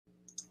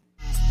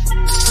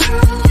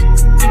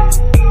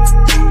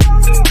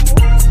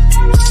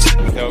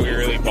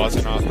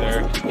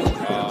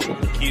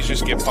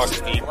just get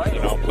pucks deep,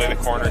 play the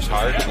corners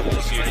hard,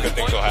 and see if good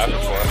things will happen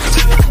for us.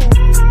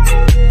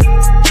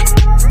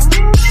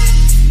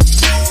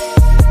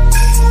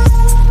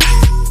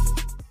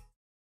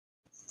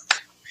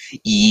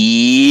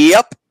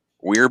 Yep,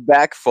 we're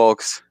back,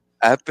 folks.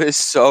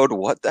 Episode,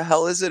 what the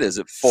hell is it? Is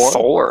it 4?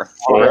 4.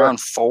 We're on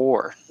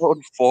 4.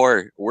 Episode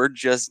 4. We're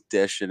just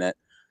dishing it.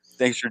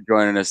 Thanks for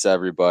joining us,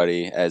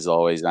 everybody. As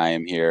always, I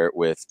am here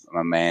with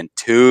my man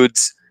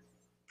Tudes,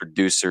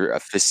 producer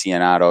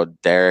aficionado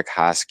Derek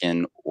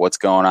Hoskin. What's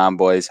going on,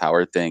 boys? How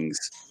are things?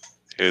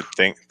 Dude,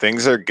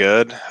 things are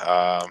good.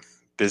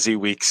 Busy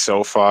week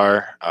so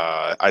far.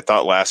 I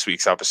thought last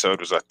week's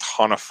episode was a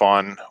ton of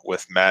fun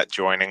with Matt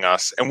joining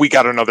us, and we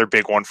got another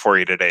big one for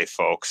you today,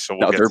 folks. So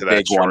we'll get to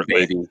that shortly.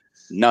 One, baby.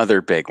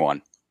 Another big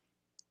one.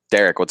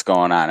 Derek, what's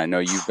going on? I know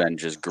you've been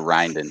just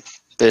grinding.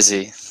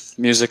 Busy.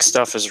 Music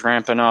stuff is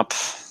ramping up.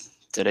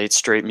 Did 8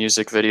 straight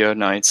music video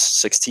nights,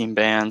 16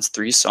 bands,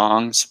 3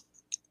 songs.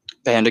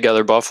 Band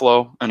Together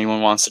Buffalo.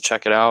 Anyone wants to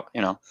check it out,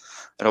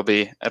 it'll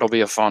be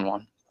a fun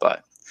one.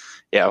 But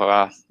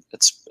yeah,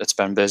 it's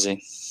been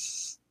busy.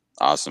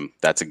 Awesome.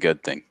 That's a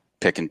good thing.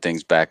 Picking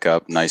things back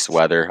up, nice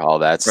weather, all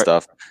that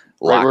stuff.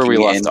 Right where we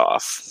left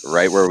off.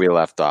 Right where we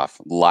left off.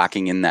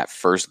 Locking in that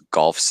first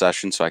golf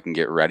session so I can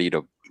get ready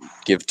to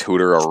give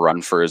Tudor a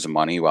run for his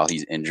money while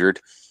he's injured.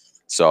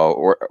 So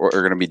we're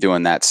going to be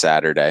doing that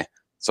Saturday.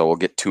 So we'll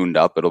get tuned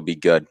up. It'll be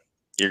good.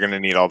 You're going to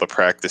need all the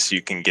practice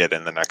you can get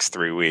in the next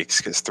 3 weeks,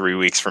 because 3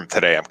 weeks from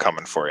today, I'm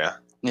coming for you.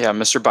 Yeah,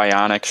 Mr.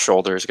 Bionic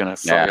shoulder is going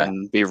to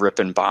fucking be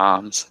ripping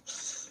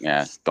bombs.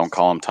 Yeah, don't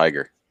call him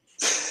Tiger.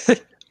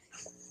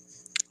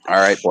 All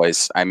right,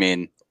 boys. I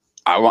mean,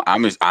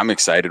 I'm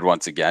excited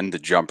once again to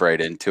jump right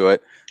into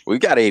it. We've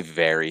got a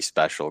very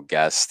special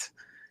guest.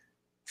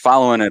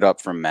 Following it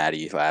up from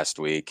Maddie last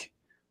week,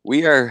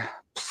 we are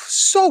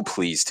so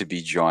pleased to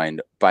be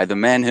joined by the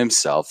man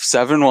himself,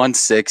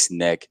 716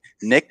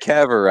 Nick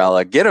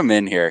Cavarella. Get him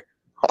in here.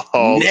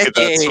 Oh, Nicky. Look at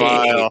that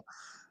smile.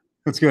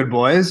 What's good,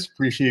 boys?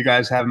 Appreciate you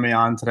guys having me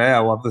on today. I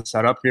love the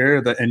setup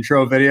here. The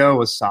intro video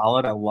was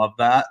solid. I love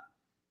that.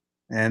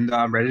 And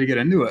I'm ready to get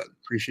into it.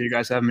 Appreciate you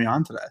guys having me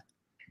on today.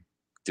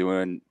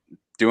 Doing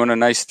a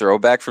nice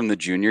throwback from the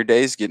junior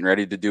days, getting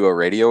ready to do a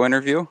radio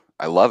interview.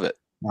 I love it.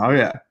 Oh,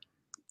 yeah.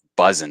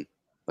 Buzzing.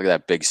 Look at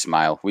that big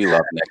smile. We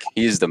love Nick.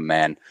 He's the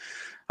man.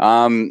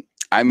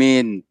 I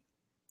mean,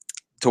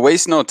 to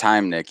waste no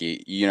time,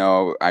 Nicky,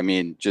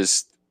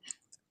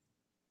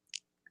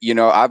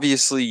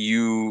 obviously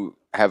you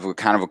have a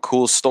kind of a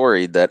cool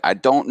story that I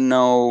don't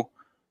know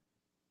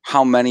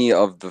how many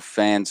of the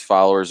fans,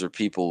 followers, or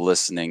people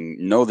listening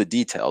know the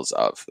details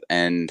of.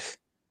 And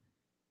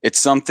it's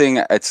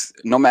something, it's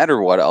no matter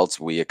what else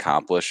we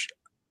accomplish,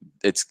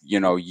 it's,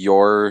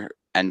 your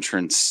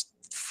entrance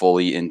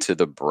fully into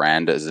the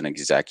brand as an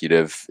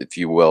executive, if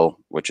you will,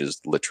 which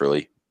is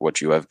literally what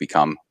you have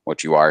become,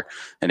 what you are,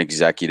 an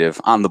executive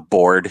on the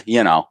board,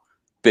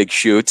 big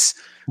shoots.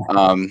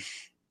 But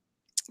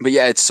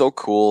yeah, it's so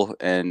cool.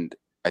 And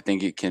I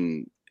think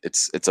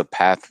it's a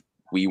path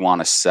we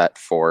want to set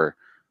for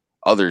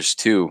others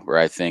too, where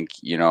I think,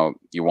 you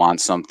want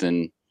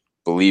something,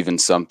 believe in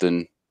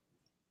something,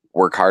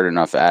 work hard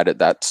enough at it.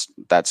 That's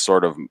that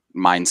sort of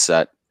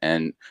mindset.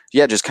 And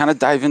yeah, just kind of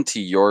dive into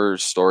your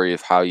story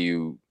of how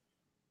you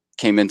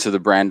came into the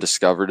brand,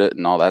 discovered it,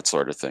 and all that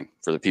sort of thing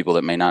for the people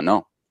that may not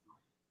know.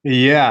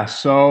 Yeah.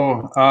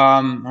 So,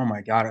 oh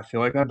my God, I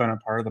feel like I've been a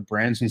part of the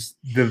brand since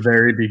the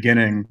very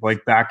beginning,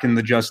 like back in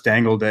the Just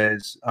Dangle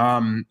days.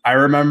 I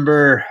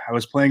remember I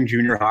was playing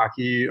junior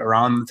hockey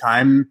around the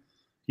time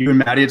you and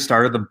Maddie had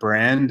started the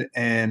brand.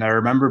 And I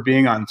remember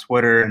being on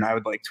Twitter and I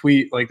would like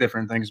tweet like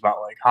different things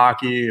about like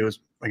hockey. It was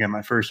again,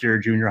 my first year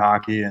of junior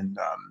hockey. And,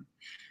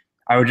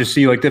 I would just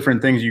see like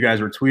different things you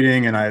guys were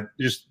tweeting and I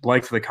just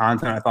liked the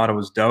content. I thought it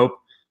was dope.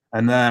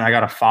 And then I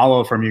got a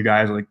follow from you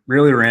guys, like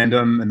really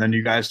random. And then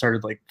you guys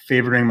started like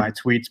favoriting my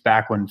tweets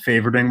back when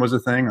favoriting was a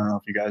thing. I don't know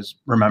if you guys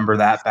remember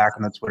that back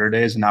in the Twitter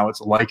days, and now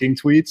it's liking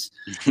tweets.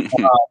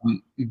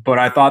 But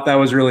I thought that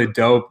was really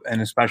dope.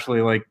 And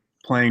especially like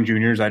playing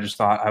juniors, I just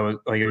thought it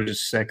was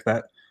just sick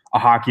that a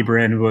hockey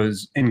brand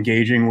was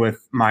engaging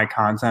with my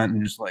content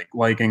and just like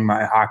liking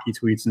my hockey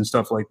tweets and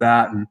stuff like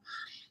that.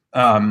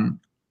 And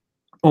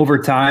over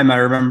time, I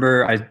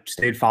remember I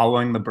stayed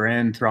following the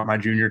brand throughout my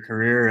junior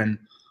career, and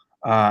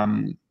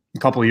a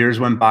couple of years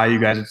went by. You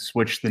guys had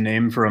switched the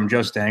name from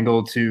Just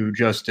Dangle to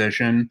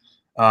Justition.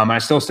 I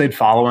still stayed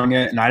following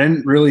it, and I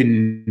didn't really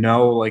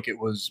know like it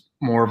was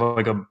more of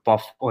like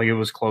like it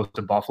was close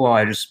to Buffalo.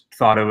 I just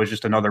thought it was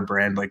just another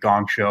brand like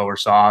Gong Show or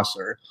Sauce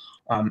or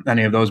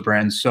any of those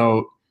brands.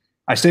 So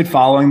I stayed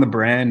following the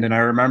brand, and I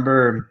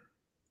remember,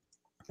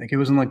 I think it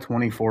was in like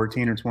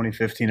 2014 or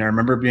 2015. I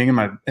remember being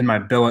in my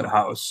billet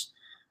house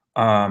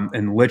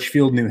in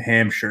Litchfield, New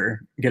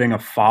Hampshire, getting a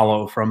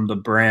follow from the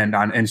brand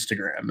on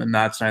Instagram. And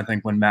that's, I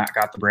think, when Matt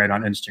got the brand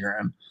on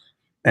Instagram,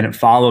 and it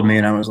followed me.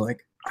 And I was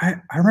like, I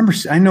remember,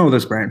 I know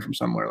this brand from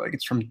somewhere. Like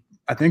it's from,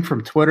 I think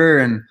from Twitter,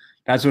 and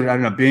that's what it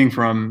ended up being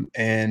from.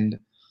 And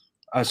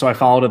So I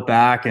followed it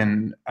back,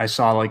 and I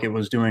saw like it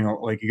was doing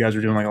like you guys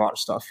were doing like a lot of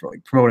stuff for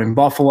like promoting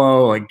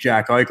Buffalo. Like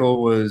Jack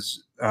Eichel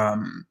was,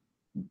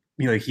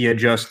 like he had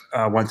just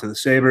went to the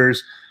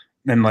Sabres,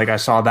 and like I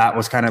saw that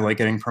was kind of like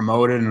getting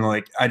promoted, and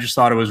like I just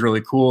thought it was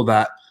really cool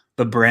that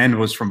the brand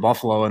was from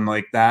Buffalo, and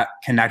like that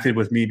connected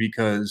with me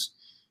because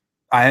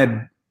I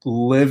had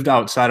lived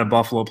outside of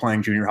Buffalo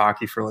playing junior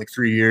hockey for like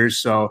 3 years.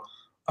 So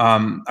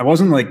I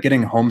wasn't like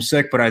getting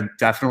homesick, but I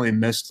definitely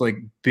missed like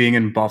being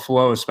in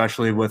Buffalo,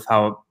 especially with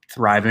how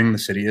thriving the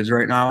city is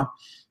right now.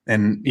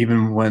 And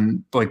even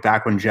when like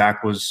back when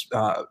Jack was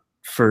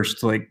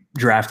first like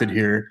drafted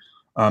here,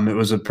 it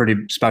was a pretty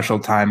special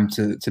time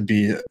to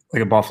be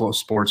like a Buffalo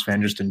sports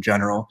fan just in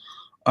general.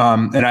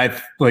 And I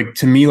like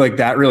to me like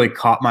that really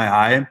caught my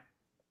eye.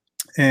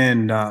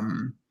 And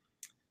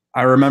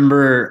I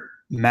remember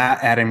Matt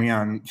adding me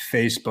on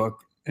Facebook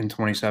in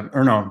 27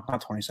 or no, not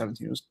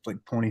 2017. It was like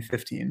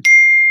 2015.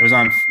 It was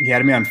on. He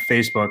added me on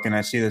Facebook, and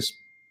I see this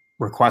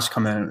request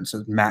come in, and it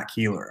says Matt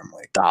Keeler. I'm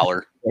like,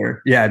 Dollar.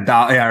 Yeah,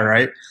 yeah,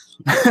 right.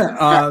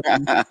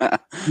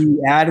 He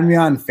added me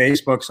on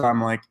Facebook, so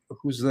I'm like,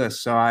 who's this?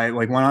 So I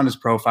like went on his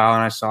profile,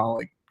 and I saw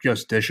like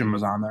Just Dishing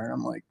was on there, and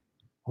I'm like,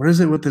 what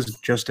is it with this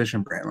Just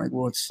Dishing brand? Like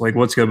what's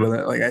good with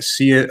it? Like I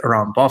see it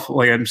around Buffalo.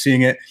 Like I'm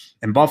seeing it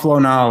in Buffalo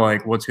now.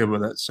 Like what's good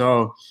with it?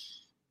 So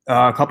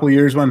a couple of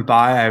years went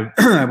by.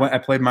 I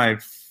played my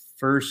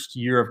first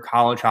year of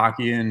college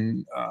hockey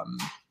in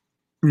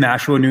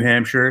Nashua, New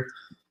Hampshire,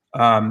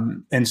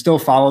 and still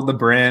followed the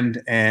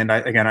brand. And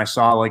I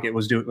saw like it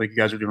was doing like you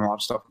guys were doing a lot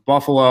of stuff with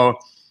Buffalo,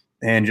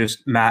 and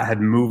just Matt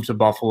had moved to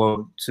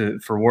Buffalo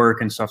for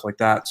work and stuff like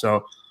that.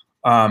 So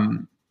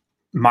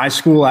my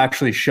school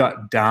actually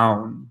shut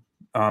down.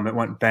 It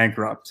went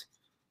bankrupt,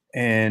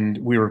 and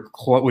we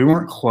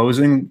weren't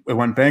closing. It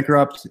went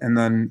bankrupt, and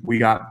then we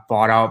got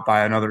bought out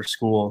by another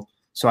school.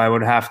 So I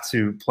would have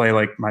to play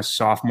like my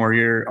sophomore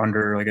year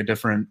under like a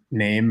different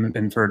name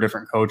and for a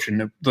different coach,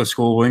 and the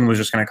schooling was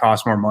just going to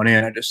cost more money.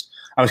 And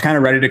I was kind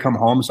of ready to come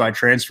home, so I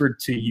transferred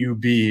to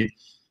UB.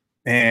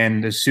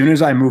 And as soon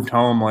as I moved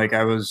home, like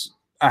I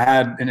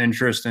had an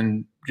interest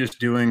in just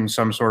doing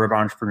some sort of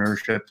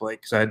entrepreneurship,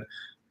 like because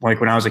like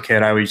when I was a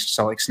kid, I used to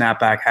sell like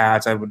snapback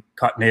hats. I would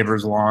cut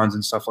neighbors' lawns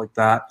and stuff like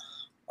that.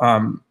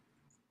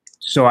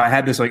 So I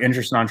had this like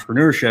interest in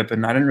entrepreneurship,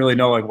 and I didn't really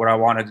know like what I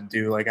wanted to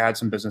do. Like I had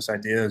some business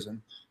ideas, and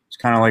it's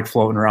kind of like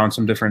floating around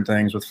some different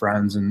things with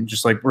friends, and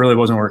just like really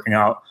wasn't working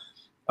out.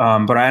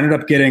 But I ended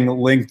up getting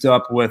linked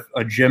up with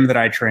a gym that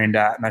I trained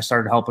at, and I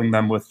started helping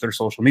them with their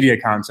social media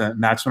content.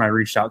 And that's when I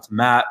reached out to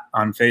Matt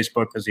on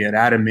Facebook because he had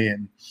added me,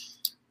 and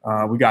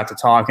we got to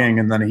talking.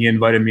 And then he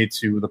invited me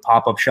to the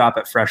pop-up shop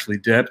at Freshly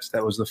Dipped.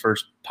 That was the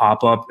first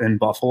pop-up in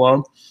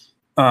Buffalo.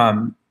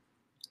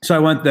 So I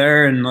went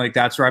there, and like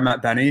that's where I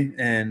met Benny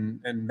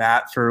and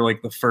Matt for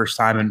like the first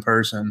time in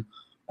person.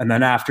 And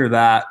then after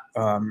that,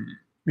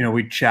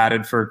 we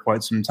chatted for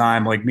quite some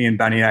time. Like me and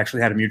Benny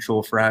actually had a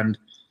mutual friend,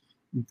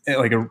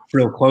 like a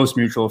real close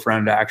mutual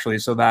friend actually.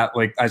 So that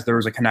like as there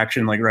was a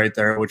connection like right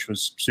there, which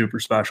was super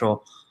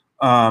special.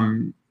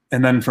 And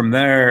then from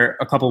there,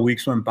 a couple of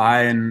weeks went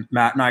by, and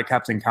Matt and I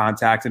kept in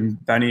contact.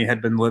 And Benny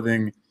had been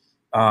living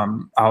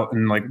out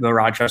in like the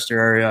Rochester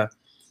area.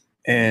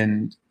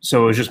 And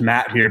so it was just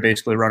Matt here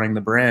basically running the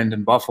brand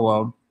in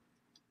Buffalo.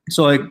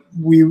 So like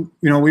we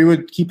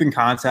would keep in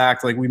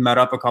contact. Like we met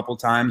up a couple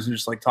times and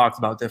just like talked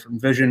about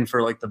different vision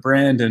for like the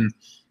brand and,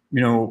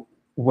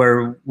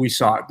 where we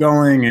saw it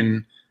going.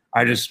 And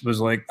I just was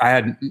like,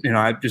 I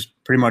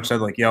just pretty much said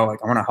like, yo, like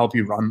I want to help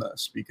you run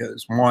this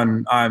because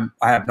one, I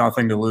have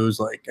nothing to lose.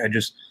 Like I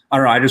don't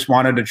know. I just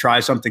wanted to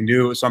try something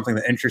new. It was something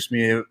that interests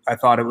me. I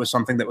thought it was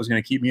something that was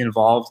going to keep me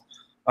involved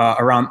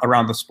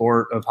around the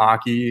sport of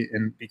hockey,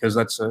 and because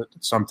that's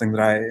something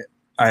that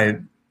I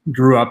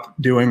grew up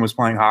doing was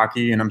playing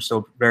hockey, and I'm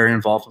still very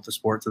involved with the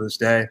sport to this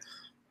day.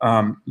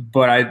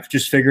 But I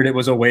just figured it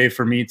was a way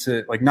for me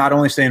to like not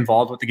only stay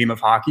involved with the game of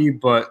hockey,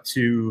 but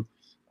to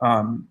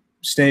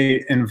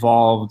stay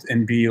involved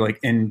and be like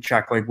in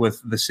check like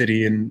with the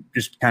city and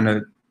just kind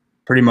of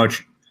pretty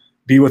much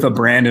be with a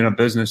brand and a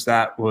business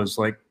that was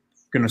like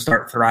going to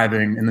start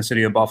thriving in the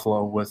city of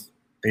Buffalo with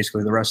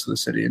basically the rest of the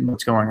city and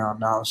what's going on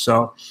now.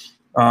 So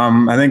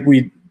I think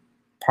we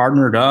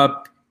partnered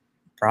up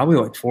probably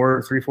like 3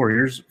 or 4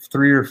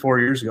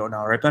 years ago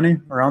now, right, Benny?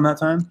 Around that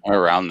time?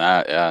 Around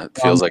that, yeah. It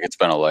feels like it's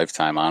been a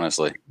lifetime,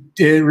 honestly.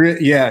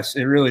 Yes,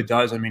 it really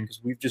does. I mean,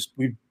 because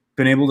we've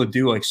been able to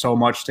do like so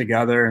much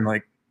together, and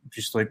like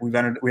just like we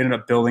ended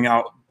up building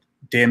out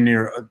damn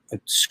near a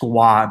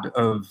squad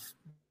of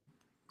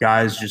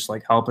guys just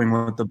like helping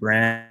with the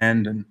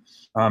brand. And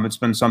it's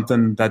been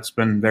something that's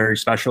been very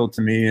special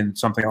to me and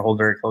something I hold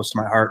very close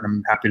to my heart, and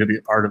I'm happy to be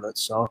a part of it.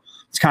 So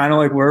it's kind of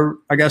like where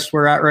I guess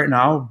we're at right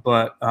now,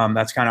 but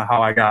that's kind of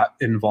how I got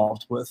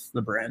involved with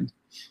the brand.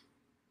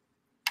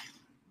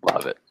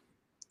 Love it.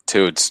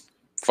 Toots,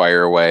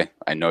 fire away.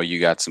 I know you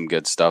got some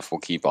good stuff. We'll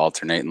keep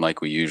alternating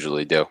like we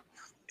usually do.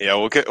 Yeah,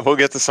 we'll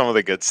get to some of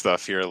the good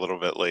stuff here a little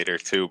bit later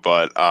too.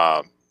 But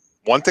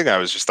one thing I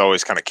was just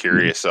always kind of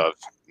curious of,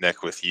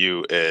 Nick, with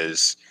you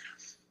is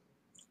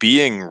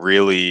being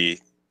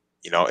really,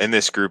 in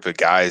this group of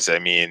guys, I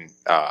mean,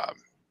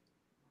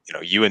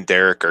 you and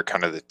Derek are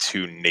kind of the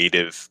two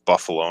native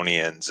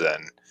Buffalonians.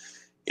 And,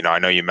 I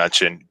know you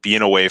mentioned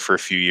being away for a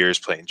few years,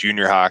 playing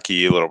junior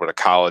hockey, a little bit of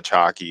college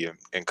hockey,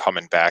 and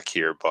coming back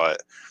here.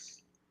 But,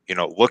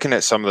 looking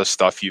at some of the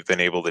stuff you've been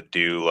able to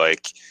do,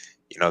 like,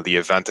 the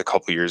event a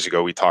couple years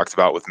ago we talked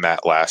about with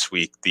Matt last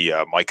week, the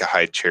Micah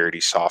Hyde charity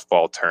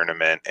softball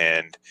tournament,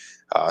 and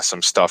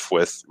some stuff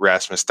with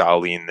Rasmus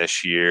Dahlin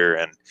this year,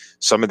 and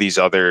some of these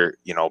other,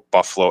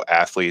 Buffalo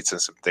athletes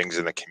and some things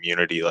in the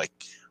community. Like,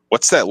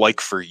 what's that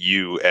like for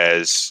you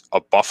as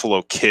a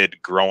Buffalo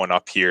kid growing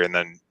up here and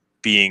then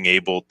being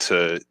able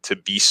to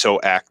be so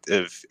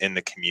active in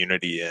the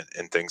community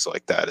and things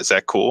like that? Is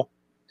that cool?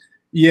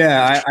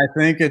 Yeah, I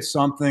think it's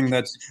something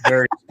that's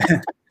very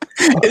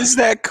Is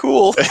that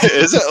cool?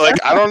 Is it? Like,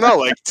 I don't know.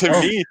 Like, to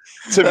me,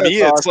 it's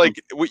awesome.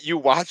 like you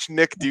watch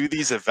Nick do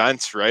these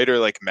events, right? Or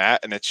like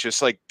Matt, and it's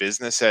just like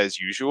business as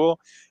usual.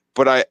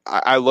 But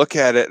I look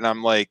at it and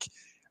I'm like,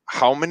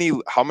 how many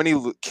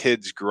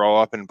kids grow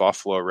up in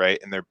Buffalo, right?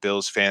 And they're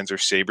Bills fans or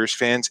Sabres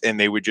fans, and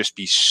they would just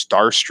be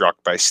starstruck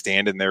by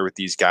standing there with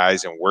these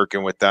guys and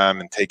working with them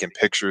and taking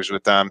pictures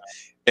with them.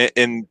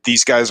 And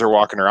these guys are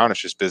walking around.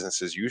 It's just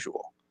business as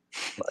usual.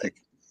 Like,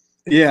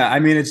 yeah, I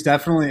mean, it's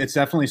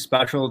definitely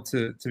special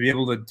to be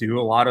able to do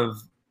a lot of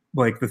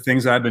like the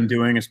things that I've been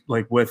doing is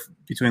like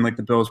between like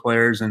the Bills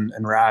players and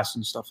Ras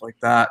and stuff like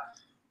that.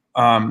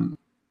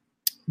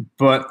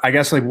 But I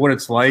guess like what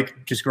it's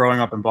like just growing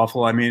up in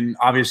Buffalo. I mean,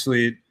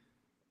 obviously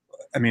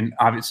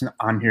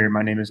on here,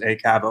 my name is A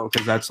Cavo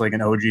because that's like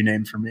an OG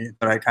name for me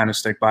that I kind of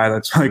stick by.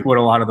 That's like what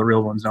a lot of the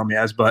real ones know me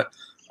as. But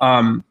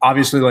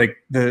obviously like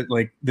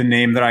the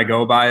name that I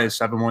go by is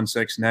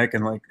 716 Nick,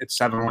 and like it's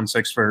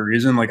 716 for a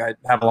reason. Like I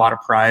have a lot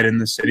of pride in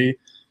the city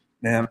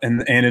and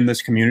in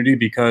this community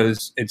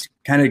because it's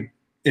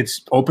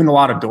opened a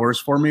lot of doors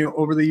for me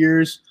over the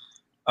years.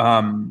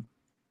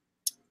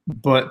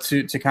 But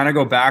to kind of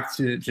go back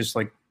to just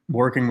like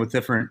working with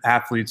different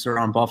athletes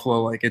around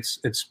Buffalo, like it's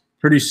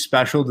pretty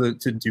special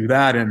to do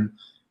that, and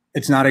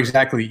it's not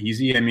exactly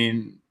easy. I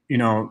mean,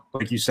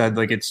 like you said,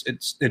 like it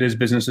is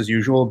business as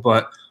usual,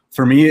 but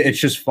for me, it's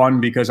just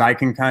fun because I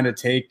can kind of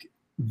take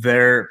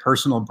their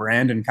personal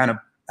brand and kind of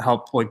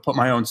help like put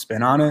my own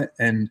spin on it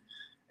and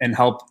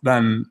help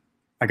them,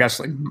 I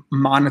guess, like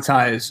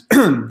monetize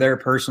their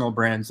personal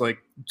brands like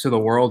to the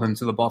world and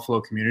to the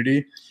Buffalo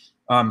community.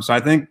 So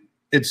I think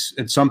it's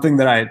something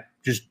that I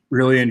just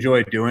really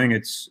enjoy doing.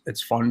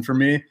 It's fun for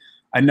me.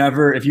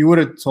 If you would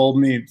have told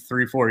me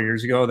 3-4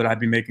 years ago that I'd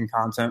be making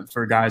content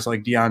for guys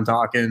like Dion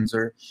Dawkins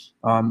or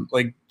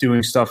like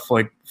doing stuff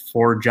like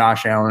for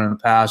Josh Allen in the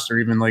past, or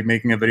even like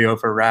making a video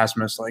for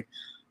Rasmus, like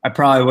I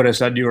probably would have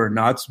said you were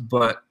nuts.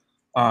 But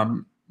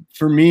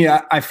for me,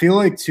 I feel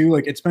like too,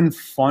 like it's been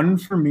fun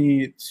for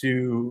me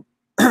to,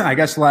 I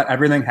guess, let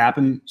everything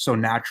happen so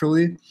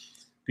naturally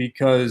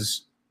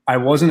because I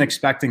wasn't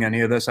expecting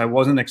any of this. I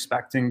wasn't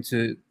expecting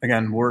to,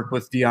 again, work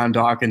with Dion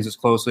Dawkins as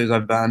closely as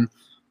I've been.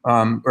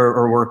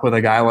 Or work with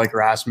a guy like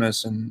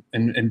Rasmus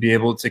and be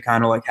able to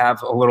kind of like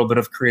have a little bit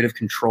of creative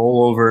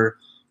control over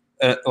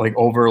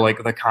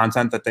the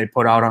content that they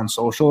put out on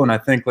social. And I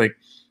think like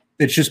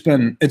it's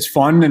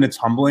fun and it's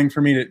humbling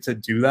for me to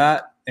do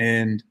that.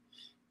 And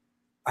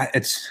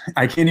it's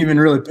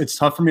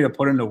tough for me to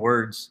put into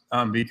words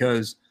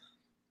because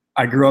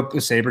I grew up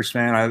a Sabres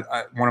fan.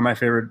 One of my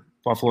favorite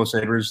Buffalo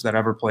Sabres that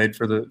ever played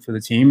for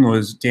the team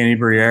was Danny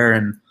Briere,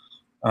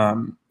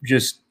 and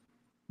just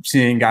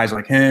seeing guys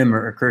like him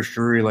or Chris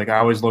Drury, like I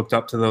always looked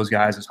up to those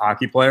guys as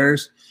hockey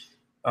players.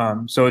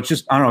 So it's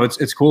just, I don't know,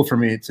 it's cool for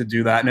me to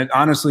do that. And it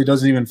honestly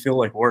doesn't even feel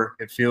like work.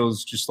 It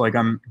feels just like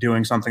I'm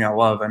doing something I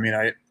love. I mean,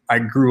 I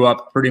grew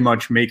up pretty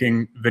much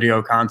making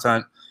video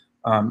content.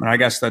 And I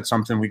guess that's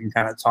something we can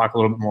kind of talk a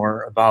little bit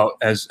more about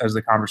as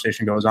the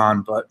conversation goes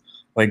on. But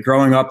like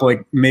growing up,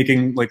 like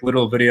making like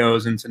little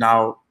videos into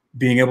now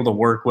being able to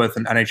work with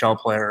an NHL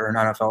player or an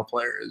NFL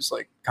player is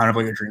like kind of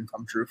like a dream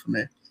come true for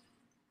me.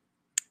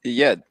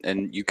 Yeah,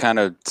 and you kind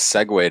of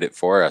segued it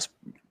for us,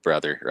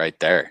 brother, right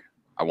there.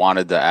 I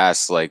wanted to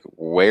ask, like,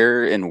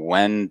 where and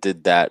when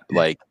did that,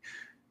 like,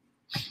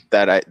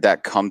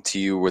 that come to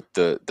you with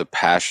the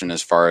passion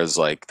as far as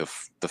like the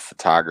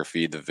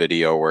photography, the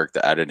video work,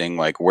 the editing?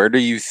 Like, where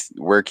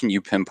can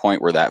you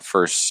pinpoint where that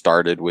first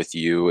started with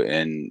you,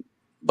 and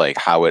like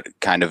how it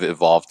kind of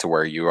evolved to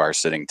where you are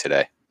sitting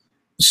today?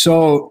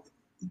 So,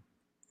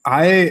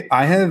 I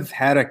have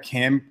had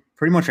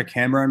pretty much a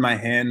camera in my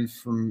hand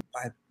from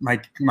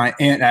my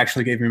aunt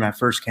actually gave me my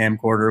first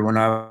camcorder when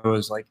I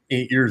was like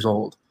 8 years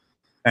old.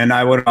 And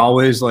I'd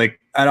always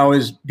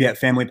be at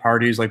family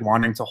parties, like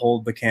wanting to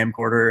hold the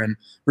camcorder and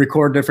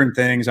record different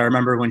things. I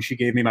remember when she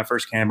gave me my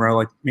first camera,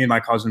 like me and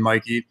my cousin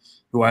Mikey,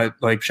 who I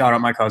like, shout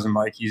out my cousin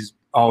Mike. He's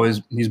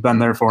been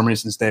there for me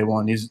since day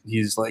one.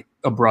 He's like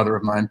a brother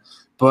of mine.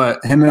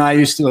 But him and I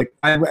used to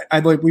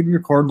we'd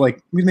record,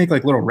 like we'd make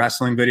like little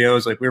wrestling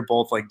videos. Like we were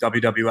both like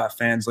WWF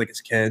fans, like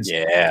as kids.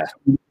 Yeah.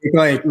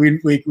 Like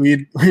we'd make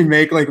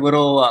like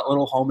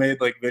little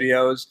homemade like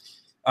videos.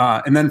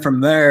 And then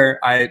from there,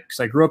 because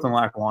I grew up in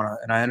Lackawanna,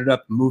 and I ended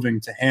up moving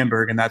to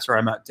Hamburg, and that's where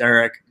I met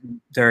Derek.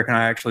 Derek and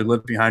I actually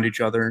lived behind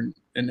each other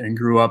and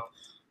grew up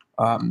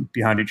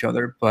behind each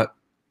other. But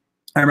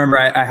I remember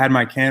I had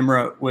my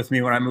camera with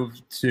me when I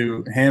moved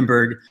to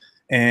Hamburg,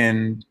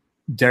 and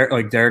Derek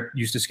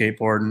used to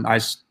skateboard, and I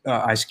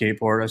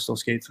skateboard. I still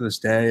skate to this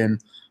day,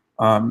 and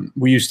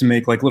we used to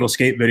make like little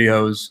skate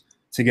videos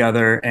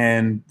together,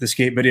 and the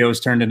skate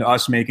videos turned into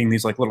us making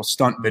these like little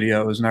stunt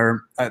videos.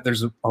 And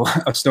there's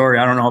a story.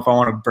 I don't know if I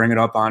want to bring it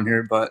up on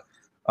here, but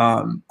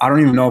I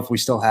don't even know if we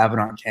still have it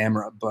on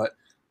camera. But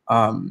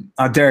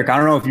Derek, I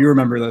don't know if you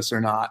remember this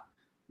or not,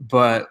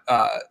 but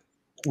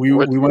we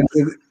went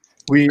to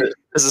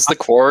Is this the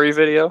Quarry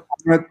video?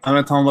 I'm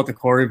gonna tell them about the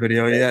Corey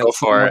video. Yeah, Go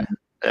for it.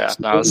 Yeah,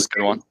 that was a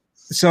good one.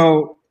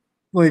 So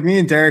like me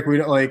and Derek,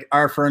 we like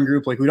our friend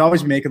group, like we'd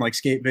always be making like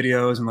skate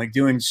videos and like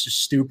doing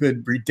just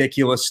stupid,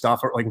 ridiculous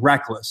stuff, or like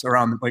reckless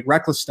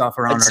stuff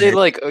around. I'd say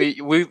like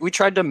we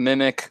tried to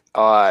mimic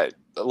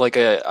like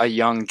a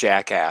young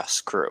Jackass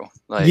crew.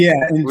 Like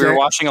we were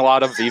watching a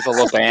lot of Viva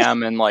La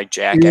Bam and like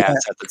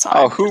Jackass at the time.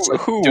 Oh,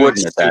 who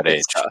wouldn't at that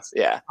age? Stuff.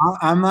 Yeah,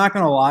 I'm not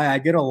gonna lie, I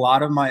get a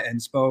lot of my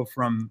inspo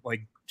from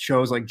like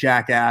shows like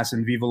Jackass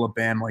and Viva La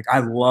Bam. Like I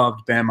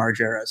loved Bam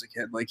Margera as a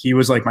kid. Like he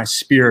was like my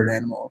spirit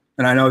animal.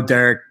 And I know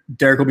Derek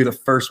will be the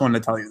first one to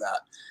tell you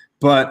that.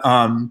 But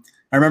I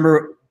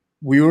remember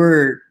we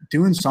were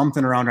doing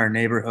something around our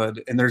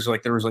neighborhood, and there was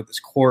like this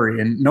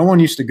quarry, and no one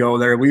used to go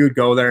there. We would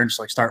go there and just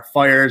like start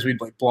fires. We'd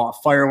like blow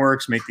off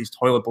fireworks, make these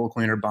toilet bowl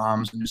cleaner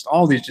bombs, and just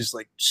all these just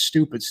like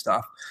stupid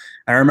stuff.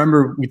 I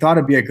remember we thought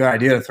it'd be a good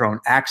idea to throw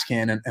an axe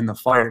can in the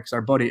fire, because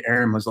our buddy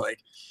Aaron was like,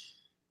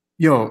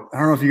 yo, I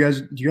don't know if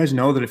do you guys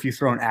know that if you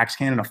throw an axe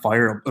can in a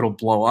fire, it'll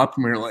blow up?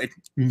 And we were like,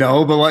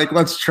 no, but like,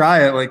 let's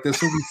try it. Like,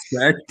 this will be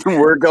sick.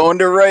 We're going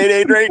to Rite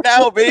Aid right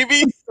now,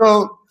 baby.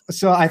 So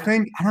I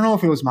don't know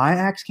if it was my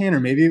axe can or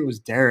maybe it was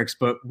Derek's,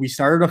 but we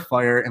started a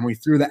fire and we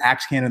threw the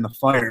axe can in the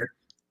fire,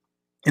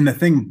 and the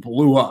thing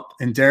blew up.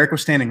 And Derek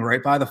was standing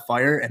right by the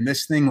fire, and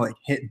this thing like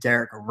hit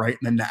Derek right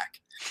in the neck.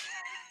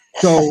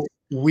 So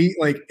we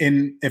like,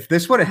 if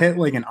this would have hit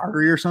like an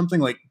artery or something,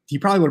 like he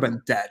probably would have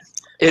been dead.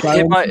 It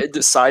hit my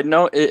side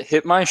note. It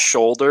hit my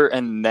shoulder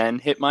and then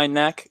hit my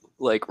neck,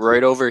 like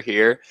right over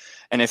here.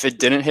 And if it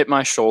didn't hit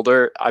my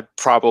shoulder, I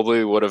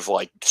probably would have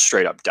like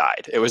straight up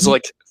died. It was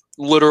like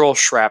literal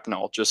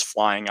shrapnel just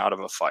flying out of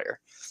a fire.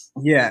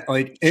 Yeah,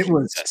 like it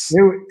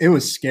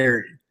was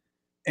scary.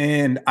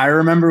 And I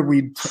remember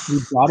we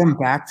brought him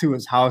back to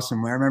his house,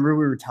 and I remember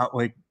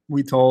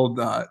we told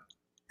oh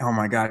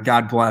my God,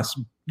 God bless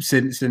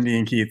Cindy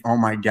and Keith. Oh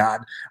my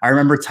God, I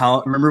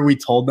remember we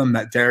told them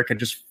that Derek had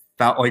just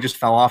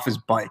fell off his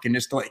bike, and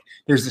just like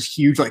there's this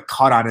huge like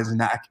cut on his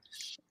neck,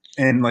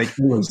 and like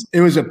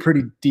it was a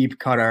pretty deep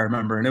cut, I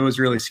remember, and it was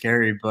really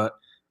scary. But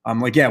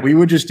like yeah, we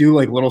would just do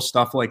like little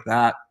stuff like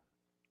that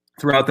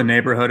throughout the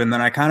neighborhood. And then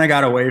I kind of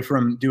got away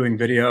from doing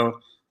video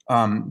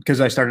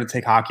because I started to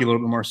take hockey a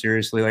little bit more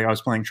seriously. Like I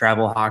was playing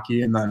travel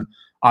hockey, and then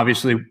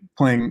obviously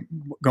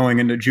going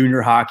into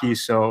junior hockey.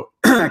 So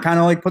I kind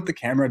of like put the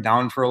camera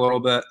down for a little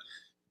bit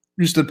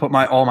just to put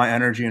all my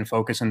energy and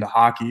focus into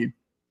hockey.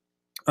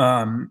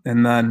 And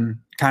then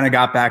kind of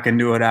got back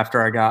into it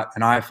after I got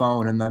an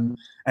iPhone, and then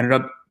ended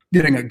up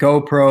getting a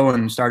GoPro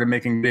and started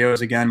making videos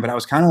again. But I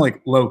was kind of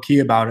like low key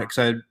about it,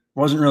 because I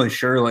wasn't really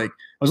sure. Like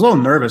I was a little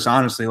nervous,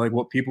 honestly, like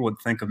what people would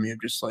think of me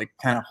of just like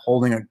kind of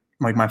holding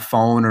like my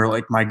phone or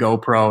like my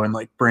GoPro and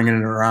like bringing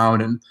it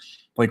around and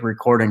like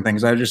recording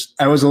things. I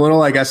was a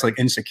little, I guess, like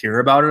insecure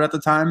about it at the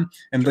time.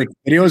 And like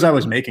videos I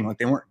was making, like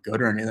they weren't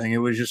good or anything. I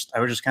was just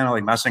kind of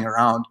like messing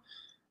around.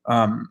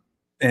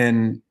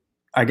 And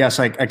I guess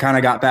I kind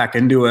of got back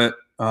into it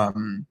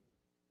when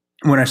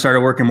I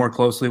started working more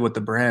closely with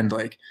the brand.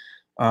 Like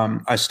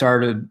I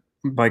started,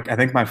 like, I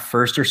think my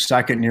first or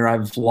second year I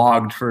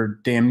vlogged for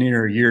damn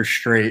near a year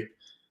straight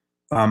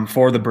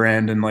for the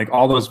brand. And like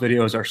all those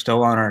videos are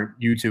still on our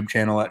YouTube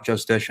channel at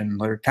Justition.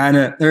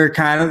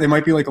 They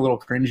might be like a little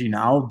cringy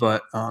now,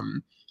 but I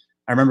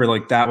remember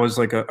like that was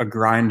like a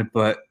grind,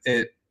 but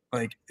it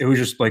was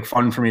just like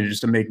fun for me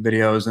to make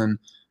videos. And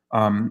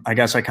I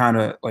guess I kind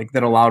of like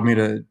that allowed me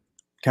to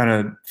kind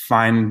of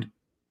find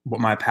what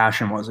my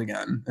passion was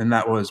again, and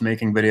that was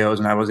making videos,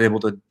 and I was able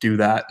to do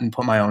that and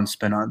put my own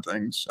spin on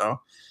things. So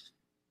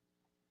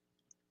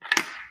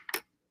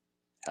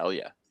hell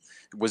yeah.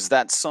 Was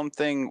that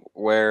something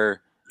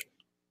where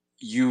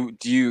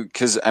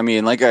because I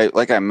mean, like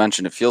I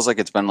mentioned, it feels like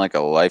it's been like a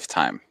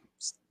lifetime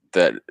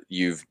that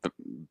you've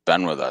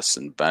been with us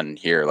and been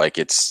here. Like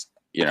it's,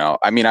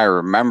 I mean, I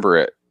remember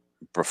it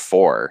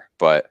before,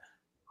 but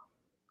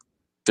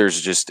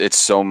there's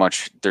so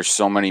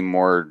many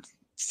more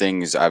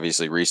things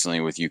obviously recently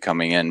with you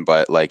coming in.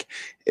 But like,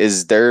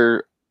 was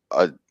there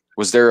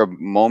a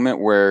moment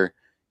where,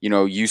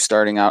 you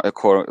starting out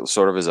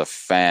sort of as a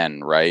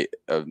fan, right?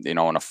 And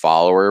a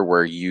follower,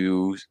 where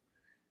you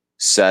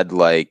said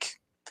like,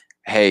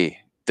 hey,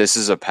 this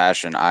is a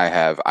passion I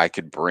have. I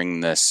could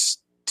bring this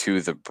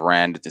to the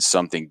brand into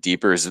something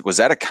deeper. Was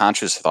that a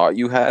conscious thought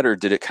you had, or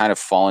did it kind of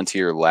fall into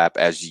your lap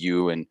as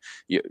you and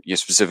you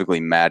specifically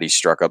Maddie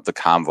struck up the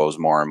convos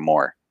more and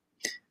more?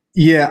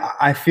 Yeah,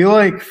 I feel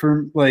like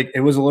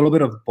it was a little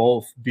bit of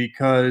both,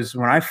 because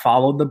when I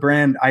followed the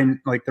brand,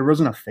 there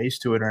wasn't a face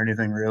to it or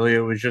anything really. It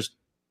was just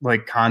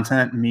like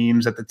content,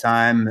 memes at the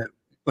time.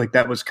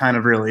 That was kind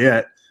of really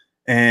it.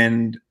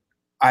 And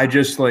I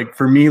just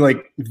for me,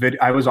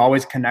 I was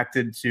always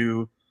connected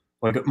to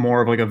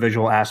more of a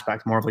visual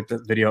aspect, more of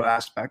the video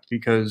aspect,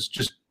 because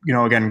just,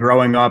 again,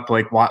 growing up,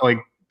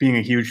 being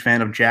a huge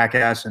fan of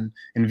Jackass and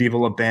Viva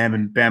La Bam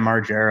and Bam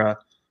Margera,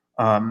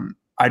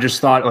 I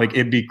just thought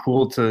it'd be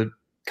cool to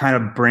kind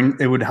of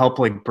it would help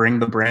bring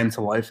the brand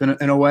to life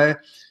in a way.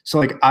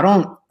 So I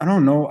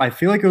don't know. I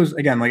feel like it was,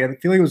 again, I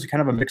feel like it was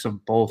kind of a mix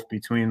of both,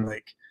 between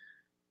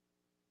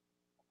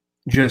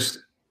just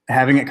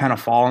having it kind of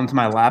fall into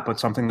my lap with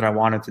something that I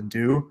wanted to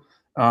do.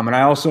 And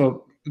I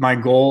also, my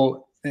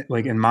goal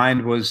in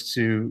mind was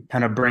to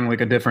kind of bring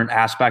a different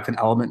aspect and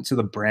element to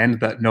the brand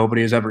that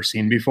nobody has ever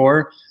seen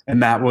before.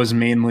 And that was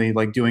mainly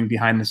doing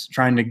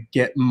trying to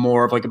get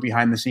more of a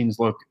behind the scenes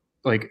look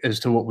as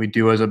to what we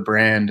do as a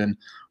brand, and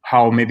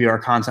how maybe our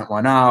content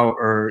went out,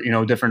 or,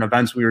 different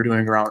events we were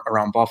doing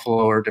around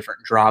Buffalo, or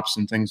different drops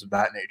and things of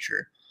that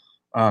nature.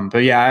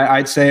 But yeah,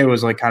 I'd say it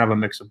was kind of a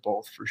mix of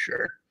both for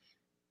sure.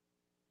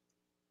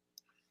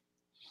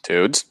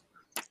 Dudes?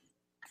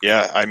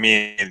 Yeah, I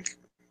mean,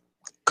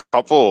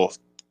 couple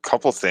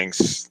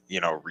things,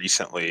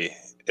 recently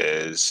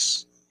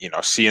is,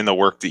 seeing the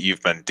work that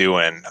you've been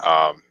doing.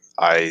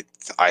 I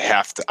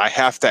have to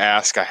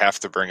ask, I have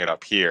to bring it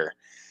up here.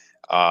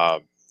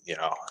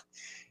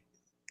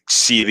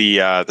 See the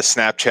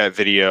Snapchat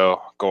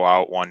video go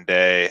out one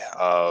day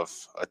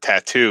of a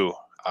tattoo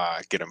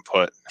getting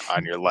put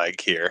on your leg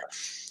here.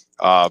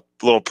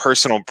 Little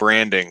personal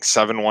branding,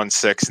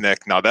 716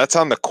 Nick. Now that's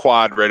on the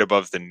quad right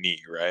above the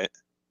knee, right?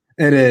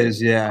 It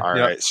is, yeah. All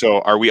right.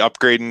 So are we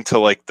upgrading to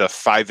the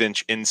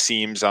 5-inch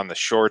inseams on the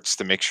shorts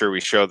to make sure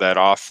we show that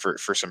off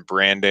for some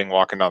branding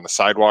walking down the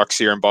sidewalks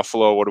here in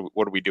Buffalo? What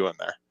are we doing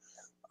there?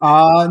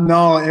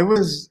 No, it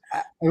was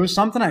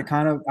something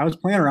I was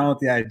playing around with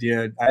the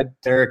idea.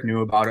 Derek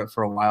knew about it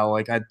for a while.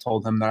 I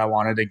told him that I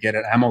wanted to get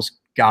it. I almost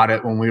got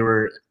it when we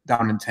were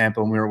down in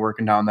Tampa, when we were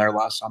working down there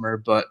last summer.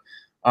 But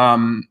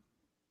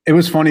it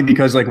was funny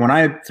because when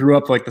I threw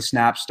up the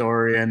Snap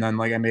story, and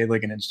then I made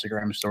an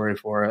Instagram story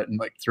for it,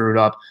 and threw it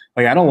up,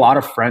 I had a lot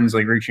of friends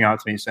reaching out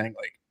to me saying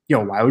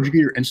yo, why would you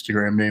get your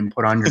Instagram name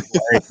put on your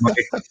leg?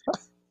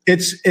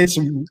 It's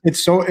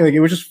so it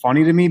was just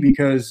funny to me,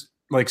 because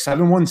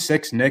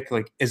 716 Nick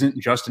isn't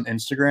just an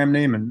Instagram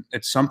name, and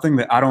it's something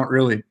that I don't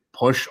really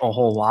push a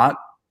whole lot,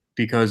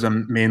 because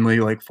I'm mainly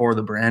for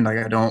the brand.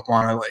 I don't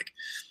want to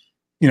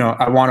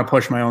I want to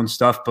push my own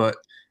stuff, but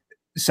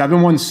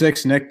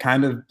 716 Nick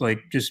kind of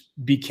just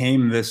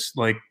became this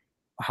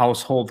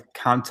household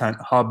content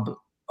hub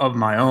of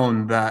my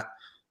own that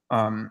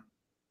I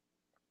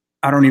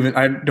don't even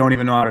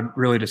know how to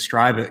really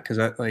describe it, because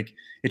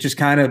it just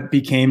kind of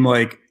became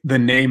the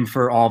name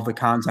for all of the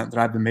content that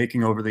I've been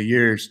making over the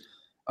years.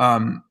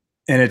 And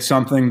it's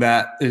something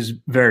that is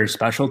very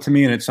special to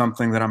me, and it's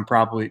something that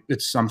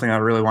it's something I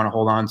really want to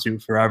hold on to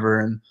forever.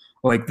 And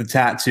the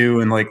tattoo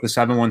and the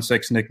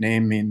 716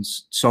 nickname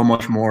means so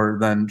much more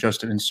than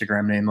just an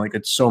Instagram name.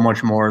 It's so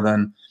much more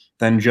than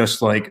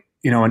just an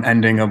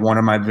ending of one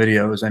of my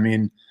videos. I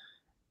mean,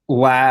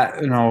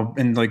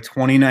 in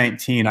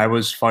 2019, I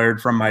was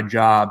fired from my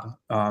job,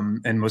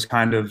 and was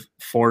kind of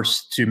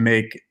forced to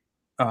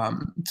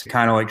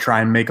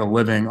try and make a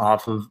living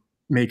off of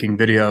making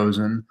videos.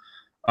 And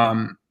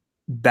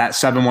that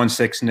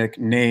 716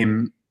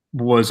 nickname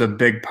was a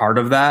big part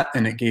of that,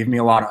 and it gave me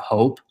a lot of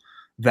hope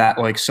that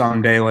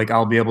someday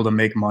I'll be able to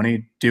make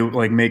money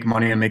and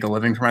make a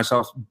living for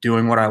myself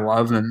doing what I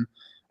love. And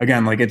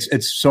again,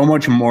 it's so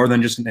much more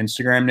than just an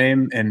Instagram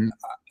name, and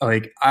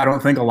I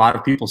don't think a lot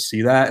of people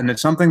see that, and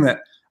it's something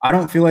that I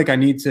don't feel I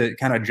need to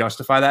kind of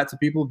justify that to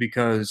people,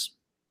 because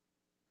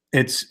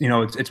it's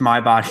it's my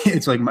body.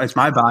 It's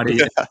my body.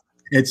 Yeah.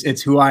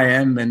 It's who I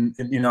am, and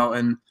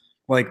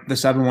the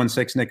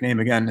 716 nickname,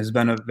 again, has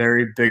been a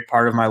very big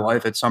part of my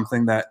life. It's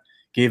something that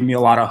gave me a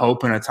lot of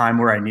hope in a time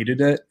where I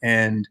needed it.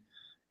 And,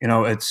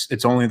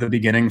 it's only the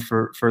beginning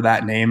for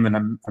that name. And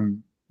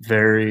I'm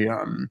very,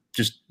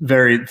 just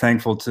very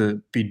thankful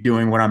to be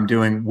doing what I'm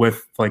doing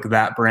with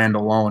that brand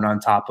alone, on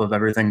top of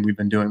everything we've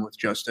been doing with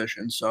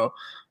Justition. So,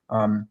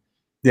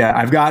 yeah,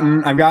 I've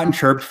gotten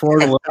chirped for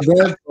it a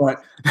little bit,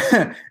 but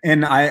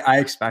and I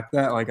expect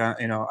that. I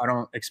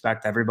don't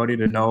expect everybody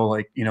to know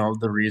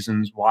the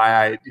reasons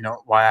why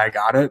I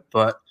got it,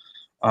 but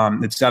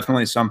it's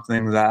definitely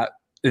something that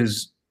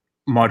is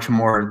much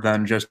more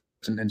than just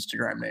an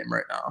Instagram name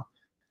right now,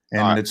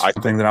 and it's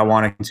something that I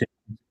want to continue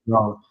to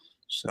grow.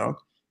 So,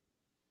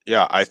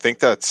 yeah, I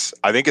think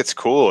it's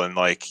cool, and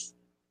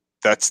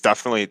that's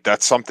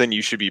something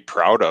you should be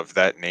proud of,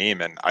 that name.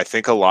 And I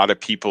think a lot of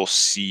people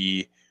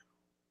see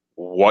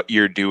what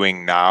you're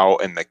doing now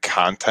and the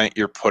content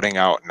you're putting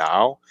out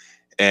now,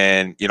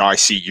 And I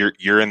see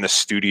you're in the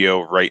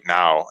studio right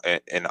now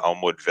in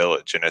Elmwood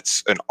Village, and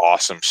it's an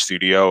awesome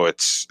studio.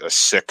 It's a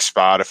sick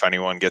spot if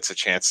anyone gets a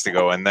chance to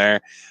go in there.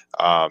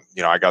 I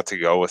got to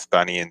go with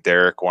Benny and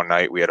Derek one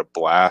night. We had a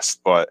blast.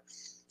 But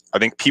I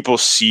think people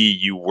see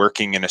you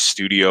working in a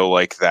studio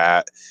like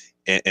that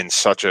in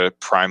such a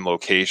prime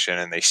location,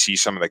 and they see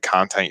some of the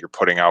content you're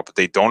putting out, but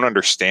they don't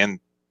understand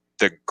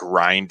the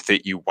grind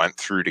that you went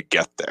through to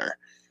get there,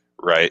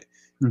 right?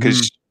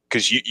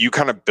 Because you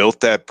kind of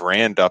built that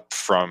brand up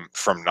from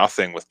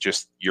nothing with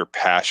just your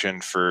passion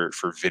for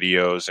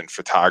videos and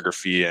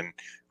photography and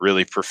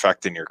really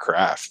perfecting your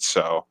craft.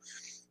 So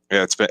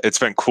yeah, it's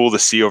been cool to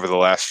see over the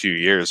last few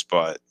years.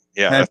 But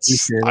yeah,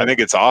 I think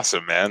it's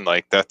awesome, man.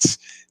 Like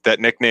that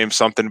nickname's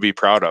something to be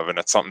proud of, and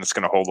it's something that's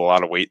going to hold a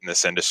lot of weight in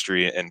this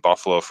industry in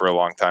Buffalo for a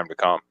long time to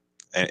come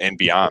and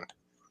beyond.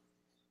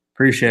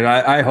 Appreciate it.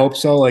 I hope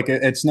so. Like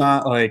it's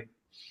not like,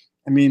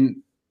 I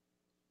mean,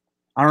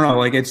 I don't know.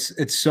 Like it's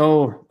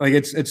so like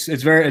it's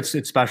very it's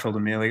special to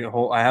me. Like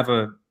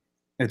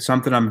it's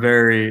something I'm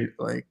very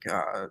like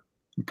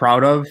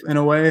proud of in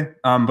a way.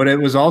 But it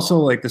was also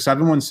like the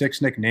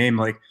 716 nickname.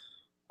 Like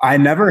I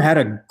never had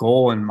a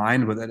goal in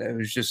mind with it. It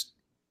was just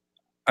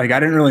like I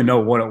didn't really know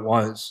what it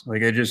was.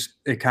 Like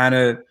it kind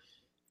of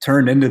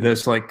turned into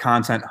this like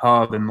content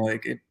hub, and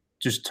like it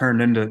just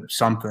turned into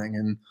something.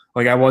 And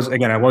like I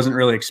wasn't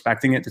really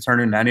expecting it to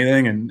turn into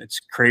anything, and it's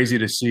crazy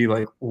to see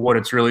like what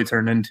it's really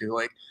turned into.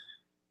 Like,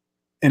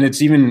 and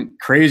it's even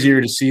crazier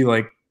to see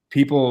like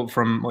people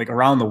from like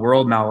around the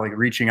world now like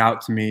reaching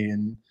out to me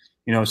and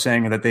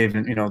saying that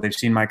they've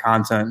seen my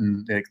content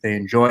and they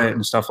enjoy it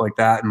and stuff like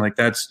that. And like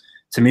that's,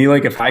 to me,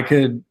 like if I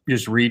could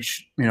just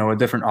reach a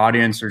different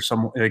audience or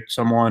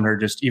someone or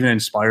just even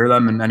inspire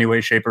them in any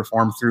way, shape, or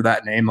form through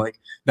that name, like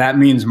that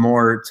means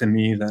more to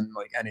me than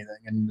like anything.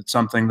 And it's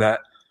something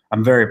that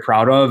I'm very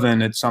proud of,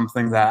 and it's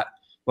something that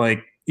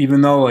like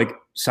even though like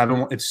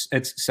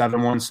it's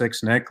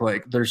 716 Nick,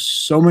 like there's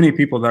so many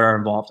people that are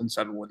involved in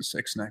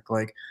 716 Nick.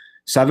 Like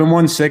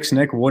 716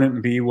 Nick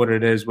wouldn't be what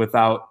it is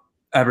without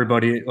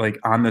everybody like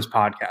on this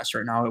podcast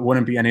right now. It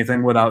wouldn't be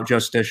anything without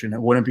Justition.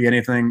 It wouldn't be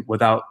anything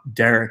without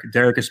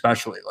Derek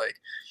especially. Like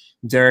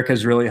Derek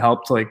has really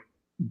helped like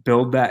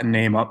build that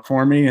name up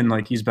for me, and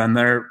like he's been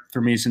there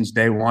for me since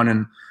day one,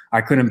 and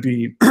I couldn't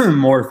be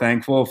more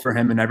thankful for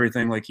him and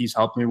everything like he's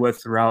helped me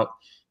with throughout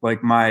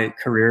like my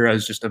career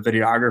as just a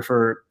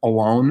videographer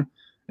alone,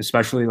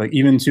 especially like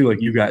even to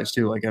like you guys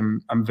too. Like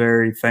I'm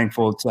very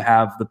thankful to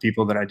have the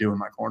people that I do in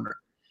my corner.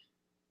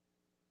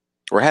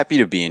 We're happy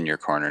to be in your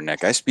corner,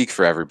 Nick. I speak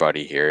for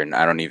everybody here, and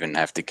I don't even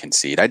have to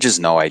concede. I just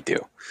know I do.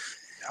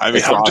 I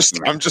mean,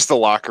 I'm just a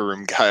locker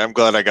room guy. I'm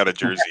glad I got a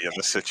jersey in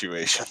this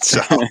situation.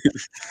 So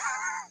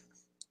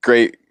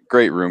great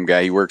room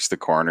guy. He works the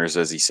corners,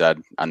 as he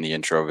said on the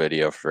intro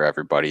video for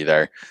everybody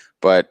there.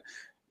 But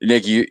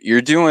Nick,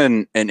 you're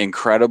doing an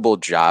incredible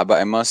job,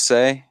 I must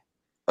say.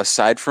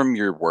 Aside from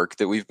your work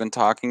that we've been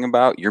talking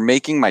about, you're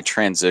making my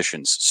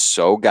transitions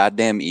so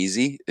goddamn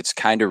easy. It's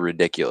kind of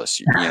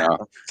ridiculous.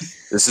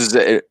 This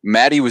is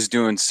Maddie was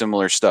doing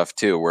similar stuff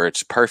too, where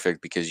it's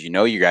perfect because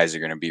you guys are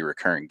going to be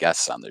recurring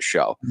guests on the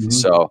show. Mm-hmm.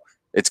 So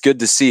it's good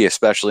to see,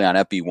 especially on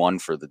Epi 1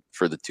 for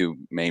the two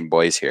main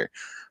boys here.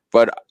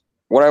 But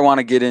what I want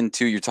to get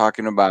into, you're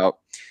talking about,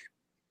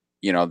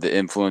 the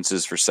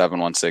influences for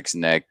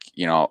 716 Nick,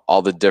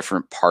 all the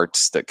different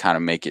parts that kind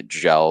of make it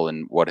gel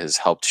and what has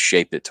helped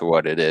shape it to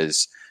what it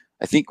is.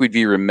 I think we'd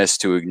be remiss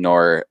to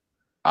ignore,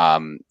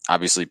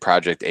 obviously,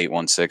 Project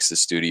 816, the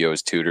studio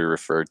as Tudor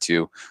referred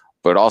to,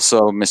 but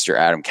also Mr.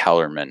 Adam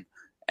Kellerman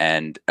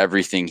and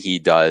everything he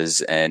does,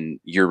 and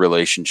your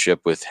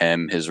relationship with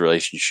him, his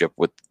relationship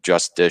with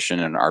Justition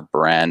and our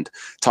brand.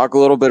 Talk a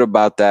little bit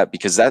about that,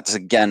 because that's,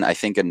 again, I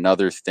think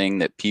another thing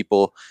that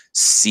people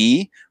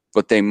see,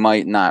 but they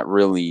might not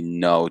really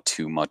know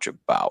too much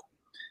about.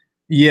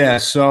 Yeah.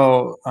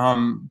 So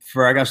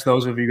for, I guess,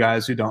 those of you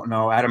guys who don't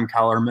know, Adam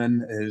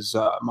Kellerman is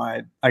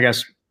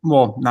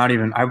not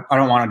even, I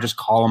don't want to just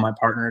call him my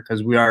partner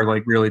because we are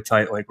like really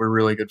tight. Like we're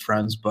really good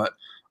friends, but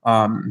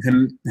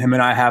him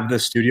and I have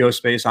this studio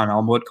space on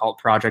Elmwood called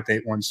Project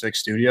 816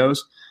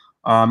 Studios.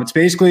 It's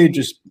basically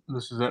just,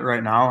 this is it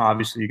right now.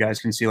 Obviously you guys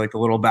can see like the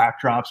little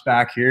backdrops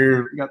back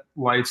here. We got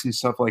lights and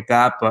stuff like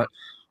that, but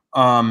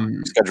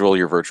schedule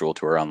your virtual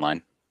tour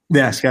online.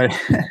 Yeah,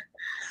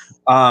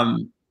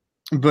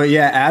 but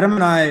yeah, Adam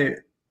and I,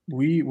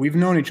 we've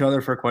known each other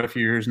for quite a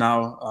few years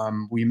now.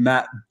 We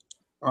met,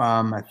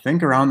 I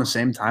think around the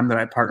same time that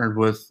I partnered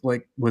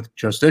with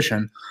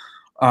Justition.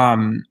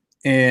 And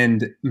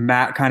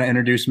Matt kind of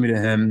introduced me to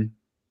him,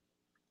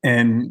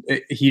 and I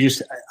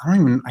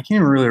can't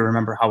even really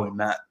remember how we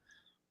met.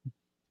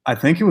 I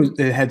think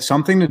it had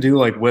something to do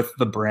like with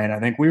the brand. I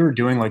think we were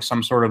doing like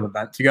some sort of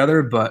event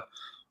together, but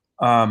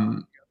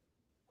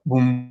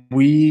when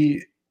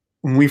we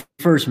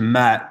first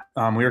met,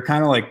 we were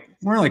kind of like,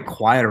 we're like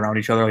quiet around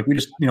each other. Like we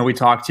just, we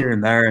talked here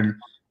and there, and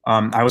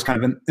I was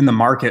kind of in the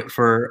market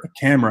for a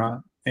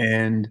camera,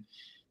 and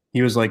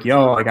he was like,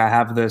 yo, like I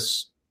have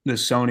this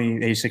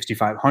Sony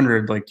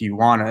A6500, like, do you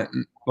want it?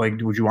 And like,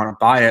 would you want to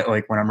buy it?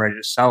 Like when I'm ready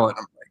to sell it?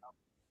 I'm like,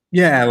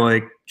 yeah,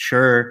 like,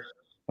 sure.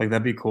 Like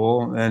that'd be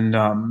cool. And,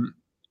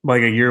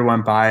 like a year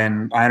went by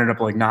and I ended up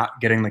like not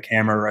getting the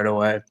camera right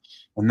away.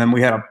 And then we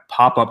had a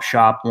pop-up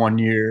shop one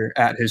year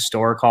at his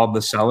store called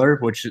The Cellar,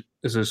 which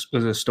is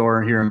a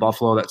store here in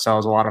Buffalo that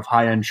sells a lot of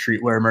high-end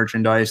streetwear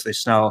merchandise. They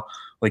sell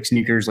like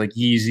sneakers like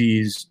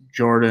Yeezys,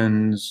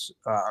 Jordans,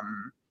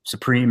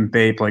 Supreme,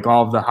 Bape, like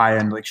all of the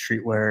high-end like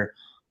streetwear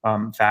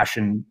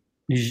fashion.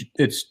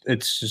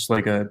 It's just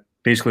like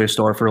basically a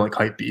store for like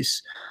hype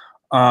beasts.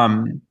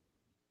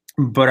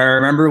 But I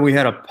remember we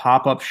had a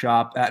pop-up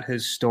shop at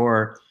his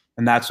store,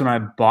 and that's when I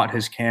bought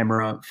his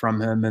camera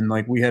from him. And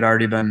like we had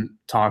already been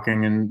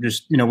talking, and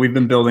just we've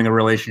been building a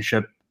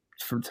relationship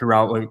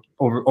throughout like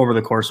over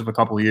the course of a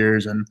couple of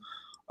years. And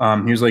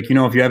he was like, if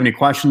you have any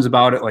questions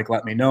about it, like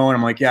let me know. And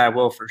I'm like, yeah, I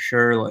will for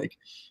sure. Like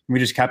we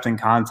just kept in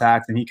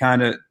contact, and he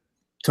kind of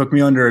took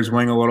me under his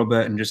wing a little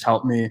bit and just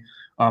helped me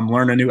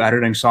learn a new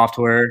editing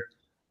software.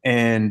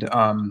 And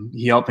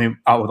he helped me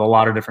out with a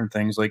lot of different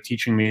things, like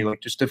teaching me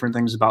like just different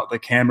things about the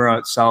camera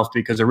itself,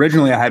 because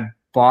originally I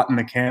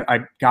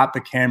got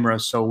the camera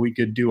so we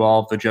could do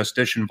all of the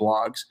Justition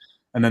vlogs.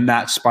 And then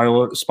that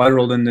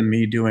spiraled into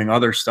me doing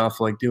other stuff,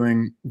 like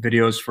doing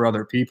videos for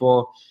other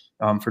people,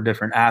 for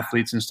different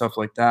athletes and stuff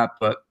like that.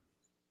 But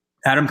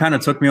Adam kind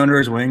of took me under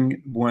his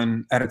wing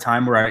at a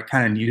time where I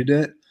kind of needed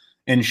it,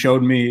 and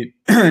showed me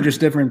just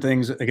different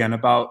things, again,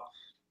 about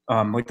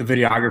like the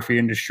videography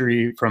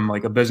industry from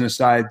like a business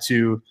side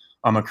to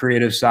a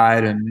creative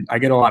side. And I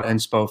get a lot of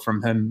inspo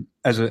from him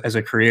as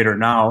a creator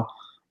now.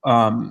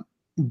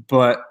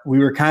 But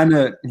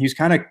he's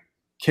kind of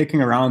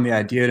kicking around the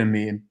idea to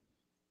me,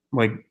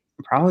 like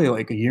probably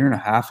like a year and a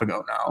half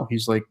ago now.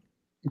 He's like,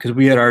 because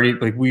we had already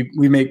like we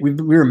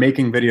were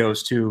making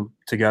videos too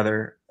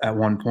together at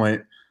one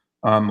point,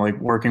 like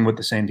working with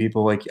the same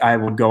people. Like I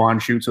would go on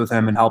shoots with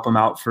him and help him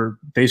out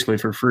basically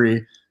for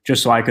free,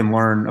 just so I can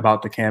learn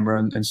about the camera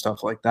and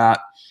stuff like that.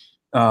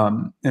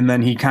 And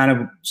then he kind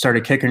of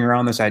started kicking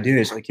around this idea.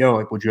 He's like, yo,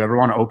 like, would you ever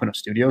want to open a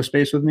studio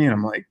space with me? And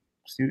I'm like,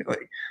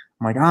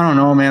 I don't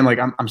know, man. Like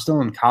I'm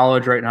still in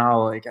college right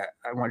now. Like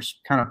I want to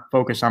just kind of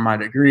focus on my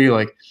degree.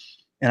 Like,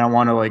 and I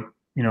want to like,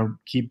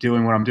 keep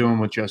doing what I'm doing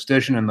with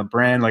Justition and the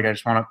brand. Like I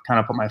just want to kind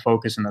of put my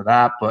focus into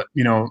that. But,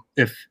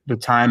 if the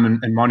time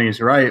and money is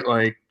right,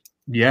 like,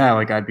 yeah,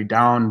 like I'd be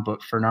down.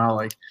 But for now,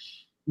 like,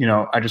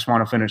 I just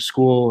want to finish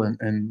school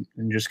and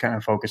just kind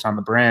of focus on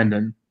the brand.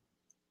 And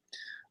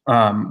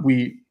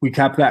we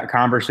kept that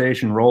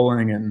conversation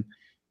rolling, and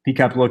he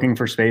kept looking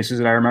for spaces.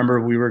 And I remember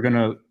we were going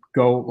to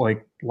go,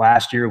 like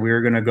last year, we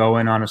were going to go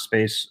in on a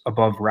space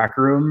above Rec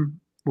Room,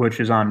 which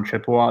is on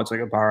Chippewa. It's like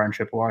a bar on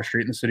Chippewa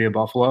Street in the city of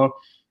Buffalo.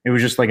 It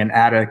was just like an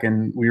attic,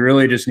 and we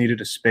really just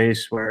needed a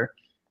space where,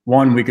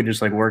 one, we could just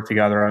like work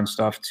together on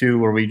stuff, two,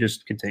 where we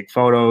just could take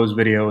photos,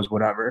 videos,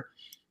 whatever.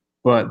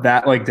 But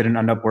that like didn't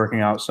end up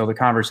working out. So the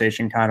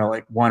conversation kind of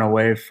like went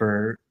away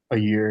for a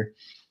year.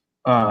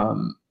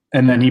 And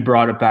then he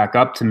brought it back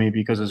up to me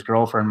because his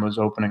girlfriend was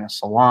opening a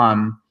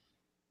salon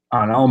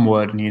on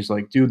Elmwood. And he's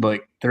like, dude,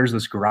 like there's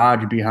this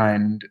garage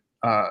behind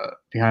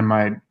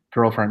my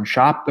girlfriend's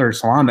shop or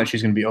salon that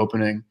she's going to be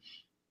opening.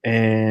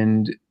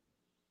 And,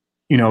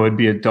 it'd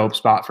be a dope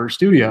spot for a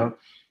studio. And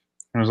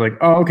I was like,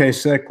 oh, okay,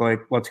 sick. Like,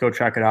 let's go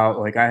check it out.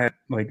 Like I had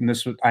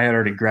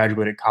already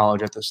graduated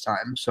college at this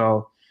time.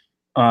 So,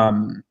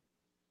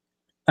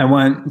 I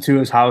went to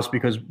his house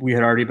because we'd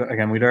already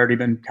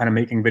been kind of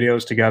making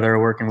videos together,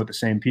 working with the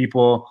same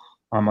people.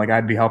 Like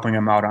I'd be helping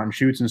him out on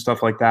shoots and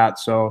stuff like that.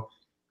 So,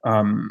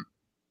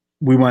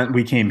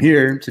 we came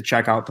here to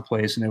check out the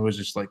place, and it was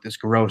just like this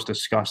gross,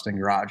 disgusting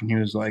garage. And he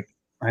was like,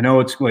 I know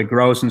it's like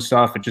gross and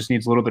stuff. It just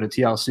needs a little bit of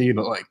TLC,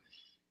 but like,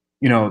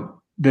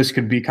 this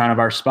could be kind of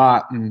our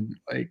spot. And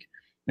like,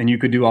 and you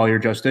could do all your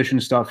Justition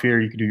stuff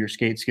here. You could do your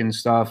skate skin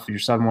stuff, your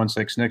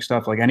 716 Nick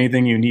stuff, like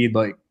anything you need,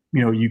 like,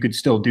 you could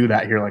still do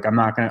that here. Like, I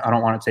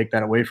don't want to take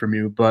that away from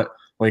you, but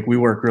like, we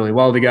work really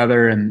well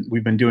together, and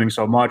we've been doing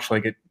so much.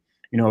 Like it,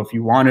 if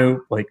you want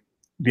to, like,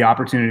 the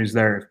opportunity is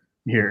there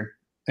here.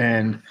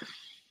 And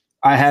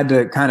I had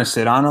to kind of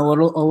sit on a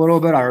little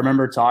bit. I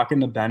remember talking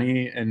to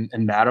Benny and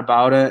Matt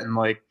about it. And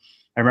like,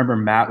 I remember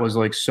Matt was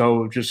like,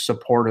 so just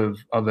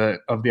supportive of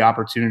the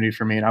opportunity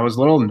for me. And I was a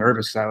little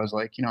nervous because I was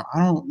like,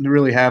 I don't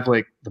really have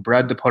like the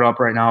bread to put up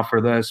right now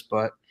for this,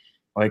 but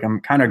like,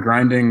 I'm kind of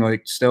grinding,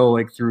 like still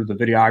like through the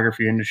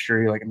videography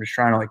industry. Like I'm just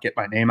trying to like get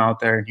my name out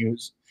there. And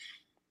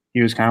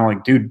he was kind of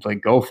like, dude,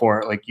 like go for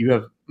it. Like you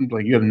have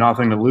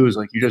nothing to lose.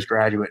 Like you just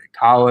graduated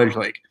college.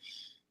 Like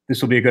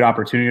this will be a good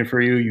opportunity for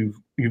you.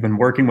 You've been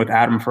working with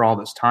Adam for all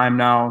this time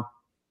now,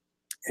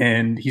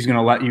 and he's going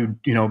to let you,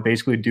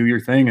 basically do your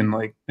thing.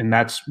 And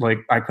that's like,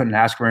 I couldn't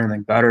ask for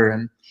anything better.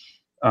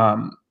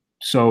 And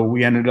so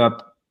we ended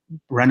up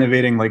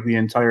renovating like the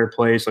entire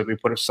place. Like we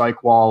put a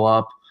psych wall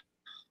up.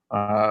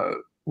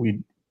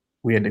 We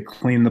had to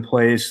clean the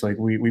place. Like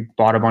we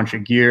bought a bunch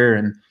of gear,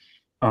 and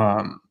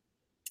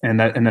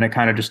then it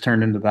kind of just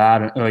turned into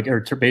that,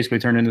 basically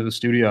turned into the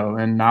studio.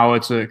 And now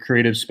it's a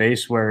creative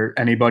space where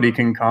anybody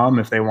can come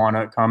if they want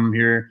to come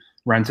here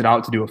rent it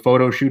out to do a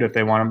photo shoot if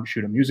they want to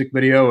shoot a music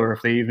video, or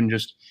if they even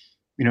just,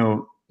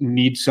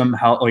 need some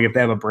help. Like if they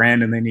have a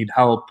brand and they need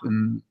help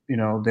and,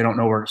 they don't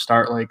know where to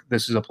start, like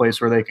this is a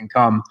place where they can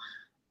come.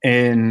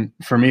 And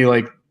for me,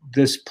 like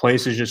this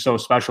place is just so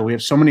special. We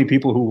have so many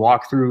people who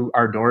walk through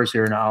our doors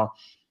here now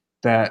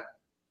that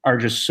are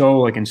just so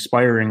like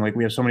inspiring. Like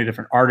we have so many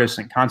different artists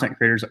and content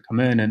creators that come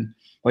in, and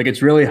like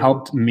it's really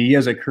helped me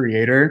as a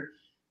creator,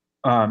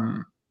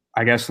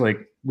 I guess,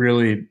 like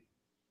really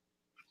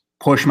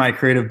push my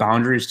creative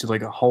boundaries to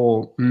like a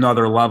whole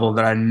another level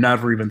that I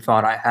never even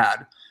thought I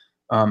had.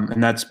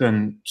 And that's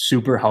been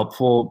super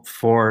helpful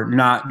for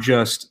not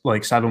just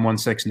like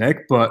 716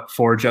 Nick, but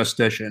for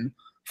Justition,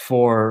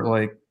 for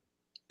like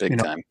Big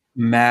time.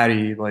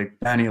 Maddie, like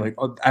Benny, like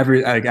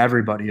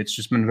everybody. It's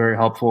just been very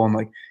helpful, and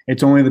like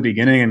it's only the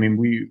beginning. I mean,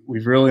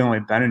 we've really only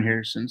been in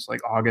here since like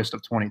August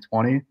of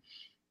 2020,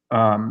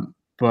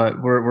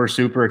 but we're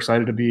super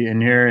excited to be in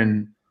here.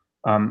 And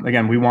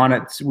again,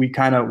 we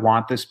kind of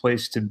want this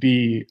place to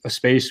be a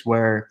space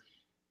where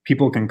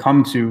people can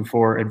come to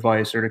for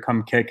advice, or to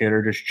come kick it,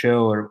 or just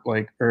chill, or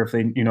if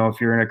they,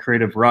 if you're in a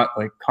creative rut,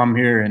 like come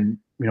here and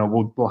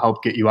we'll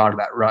help get you out of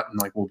that rut, and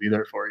like we'll be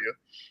there for you.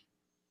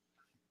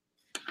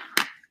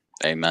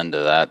 Amen to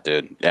that,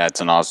 dude. Yeah,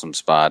 it's an awesome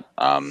spot.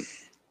 A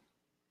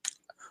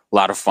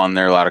lot of fun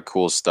there, a lot of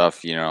cool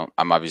stuff.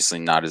 I'm obviously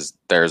not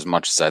there as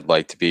much as I'd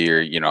like to be,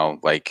 or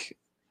like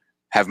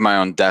have my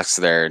own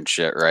desk there and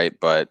shit, right?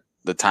 But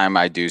the time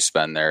I do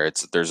spend there,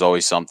 there's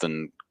always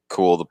something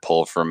cool to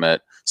pull from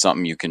it,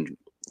 something you can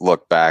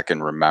look back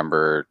and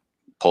remember,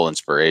 pull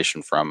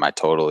inspiration from. I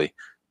totally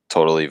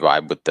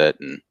vibe with it.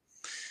 And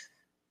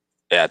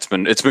yeah, it's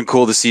been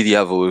cool to see the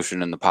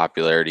evolution and the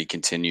popularity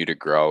continue to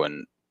grow,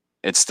 and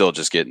it's still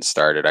just getting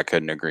started. I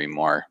couldn't agree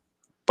more.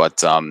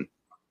 But I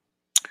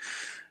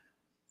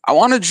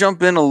want to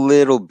jump in a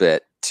little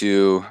bit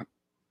to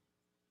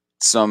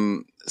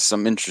some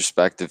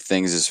introspective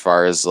things, as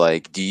far as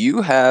like, do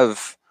you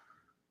have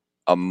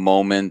a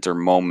moment or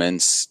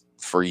moments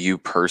for you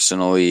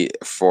personally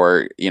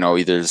for,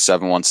 either the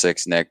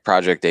 716 Nick,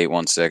 Project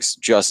 816,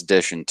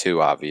 Justition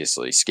too,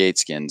 obviously, Skate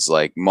Skins,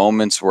 like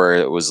moments where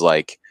it was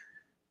like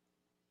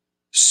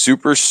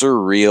super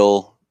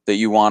surreal that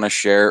you want to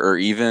share, or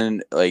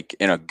even like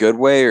in a good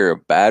way or a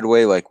bad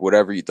way, like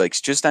whatever you like,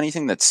 just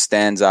anything that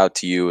stands out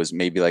to you as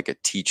maybe like a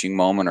teaching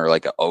moment, or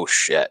like a oh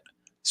shit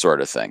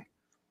sort of thing?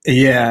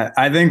 Yeah,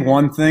 I think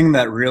one thing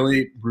that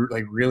really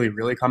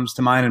comes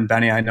to mind, and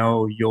Benny, I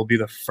know you'll be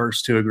the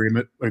first to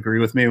agree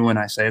with me when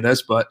I say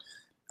this, but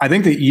I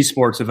think the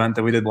esports event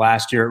that we did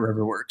last year at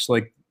Riverworks,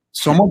 like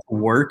so much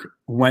work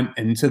went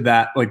into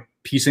that, like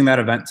piecing that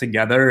event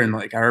together. And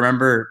like I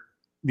remember,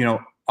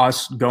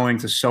 us going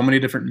to so many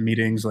different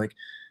meetings, like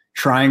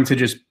trying to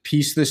just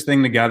piece this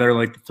thing together,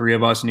 like the three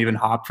of us, and even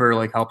Hopfer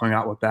like helping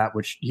out with that,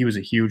 which he was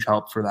a huge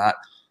help for that.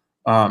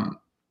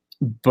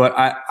 But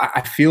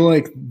I feel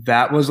like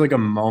that was like a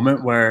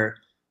moment where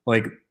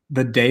like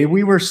the day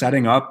we were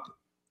setting up,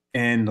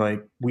 and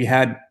like we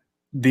had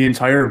the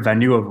entire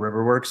venue of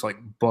Riverworks like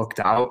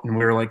booked out, and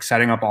we were like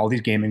setting up all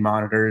these gaming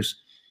monitors,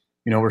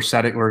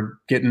 we're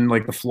getting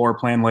like the floor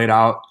plan laid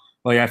out.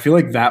 Like I feel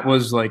like that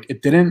was like,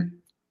 it didn't,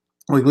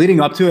 like leading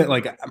up to it,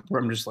 like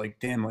I'm just like,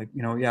 damn, like,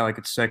 yeah, like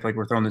it's sick, like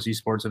we're throwing this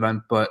esports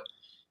event. But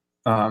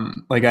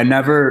like I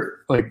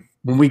never, like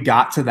when we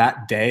got to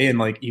that day, and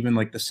like even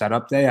like the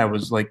setup day, I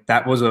was like,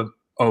 that was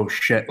oh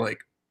shit, like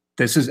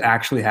this is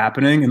actually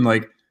happening. And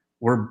like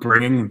we're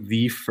bringing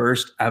the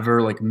first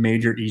ever like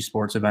major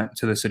esports event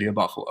to the city of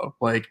Buffalo.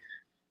 Like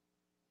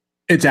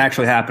it's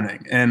actually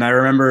happening. And I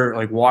remember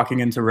like walking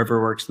into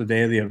Riverworks the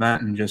day of the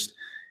event, and just,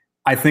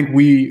 I think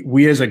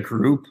we as a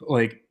group,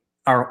 like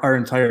our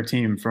entire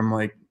team, from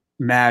like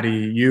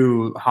Maddie,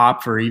 you,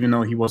 Hopfer, even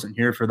though he wasn't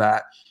here for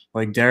that,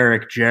 like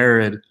Derek,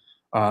 Jared,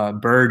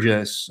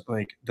 Burgess,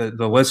 like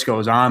the list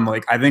goes on.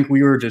 Like I think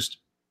we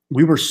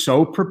were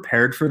so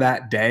prepared for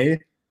that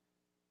day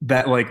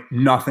that like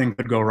nothing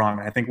could go wrong.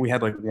 I think we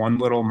had like one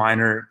little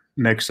minor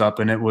mix up,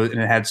 and it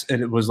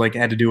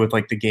had to do with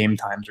like the game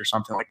times or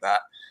something like that.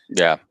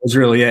 Yeah, that was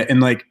really it.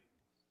 And like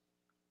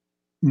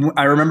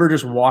I remember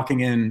just walking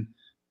in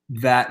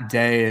that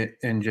day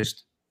and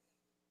just,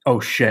 oh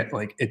shit,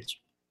 like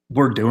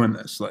we're doing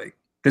this, like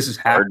this is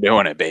happening. We're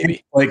doing it,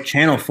 baby. Like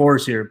Channel 4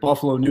 is here,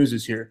 Buffalo News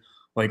is here,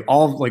 like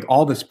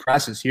all this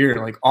press is here,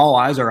 like all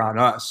eyes are on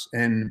us.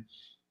 And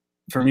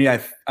for me, I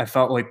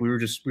felt like we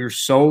were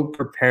so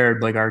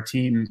prepared. Like our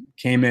team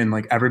came in,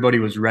 like everybody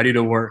was ready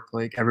to work,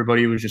 like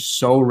everybody was just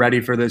so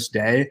ready for this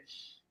day.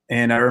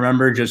 And I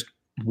remember just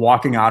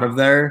walking out of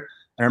there,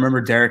 I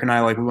remember Derek and I,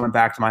 like we went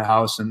back to my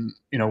house, and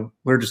we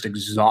were just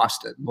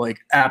exhausted, like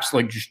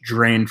absolutely just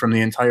drained from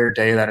the entire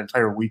day, that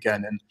entire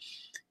weekend. And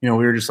we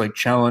were just like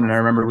chilling. And I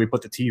remember we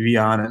put the TV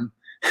on,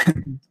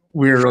 and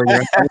we were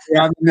like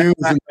on the news,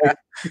 and like,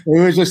 it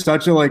was just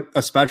such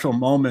a special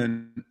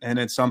moment, and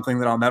it's something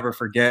that I'll never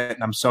forget.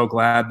 And I'm so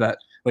glad that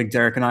like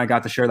Derek and I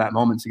got to share that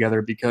moment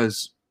together,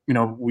 because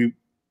we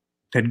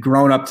had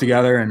grown up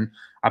together, and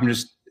I'm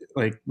just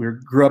like, we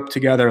grew up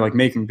together, like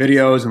making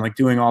videos and like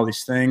doing all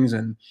these things.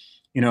 And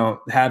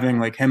having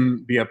like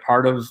him be a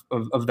part of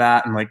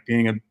that and like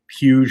being a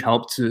huge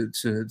help to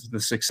the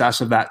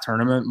success of that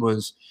tournament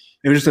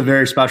it was just a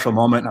very special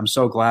moment. And I'm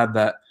so glad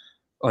that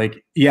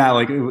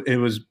it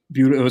was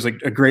beautiful. It was like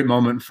a great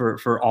moment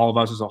for all of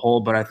us as a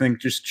whole. But I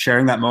think just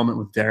sharing that moment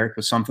with Derek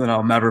was something that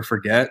I'll never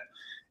forget.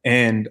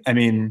 And I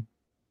mean,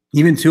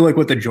 even too, like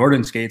with the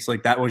Jordan skates,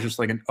 like that was just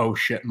like an oh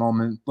shit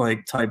moment,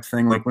 like type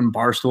thing. Like when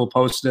Barstool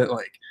posted it,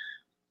 like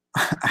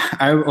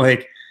I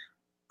like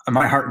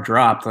my heart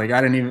dropped. Like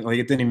I didn't even like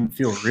it didn't even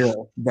feel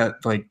real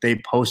that like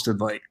they posted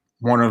like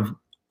one of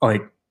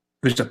like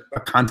just a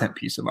content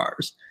piece of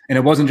ours, and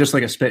it wasn't just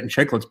like a Spit and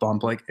Chicklets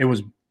bump. Like it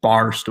was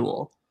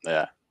Barstool.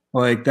 Yeah,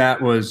 like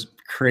that was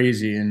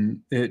crazy, and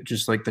it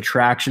just like the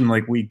traction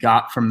like we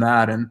got from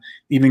that, and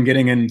even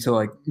getting into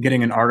like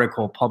getting an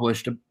article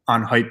published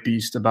on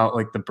Hypebeast about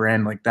like the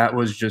brand, like that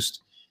was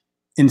just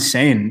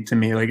insane to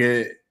me. Like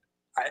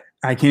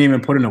I can't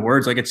even put into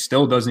words. Like it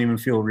still doesn't even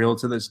feel real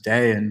to this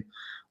day. And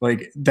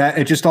like that,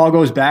 it just all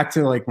goes back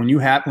to like when you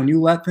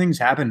let things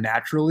happen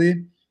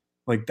naturally,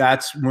 like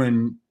that's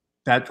when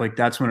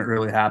it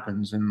really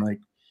happens. And like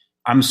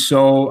I'm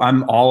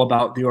all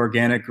about the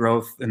organic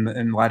growth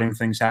and letting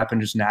things happen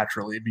just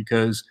naturally,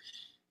 because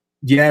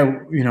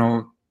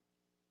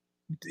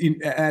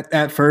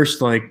at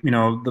first, like,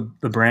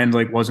 the brand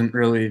like wasn't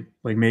really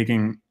like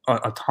making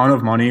a ton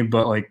of money,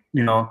 but like,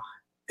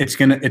 it's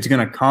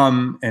gonna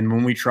come. And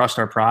when we trust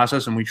our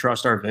process and we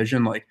trust our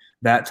vision, like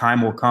that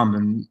time will come.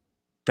 And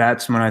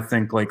that's when I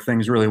think like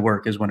things really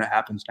work, is when it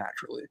happens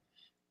naturally.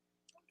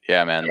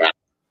 Yeah, man.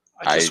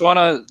 I just want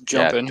to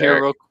jump in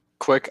here real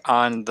quick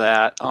on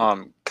that.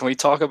 Can we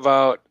talk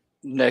about,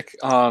 Nick,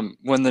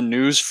 when the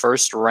news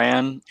first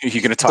ran?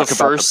 You're going to talk the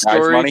about first the prize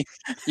story? money?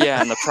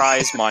 Yeah, and the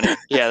prize money.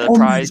 Yeah, the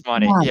prize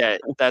money. God. Yeah,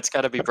 that's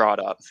got to be brought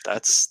up.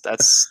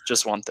 That's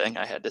just one thing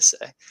I had to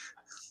say.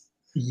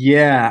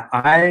 Yeah,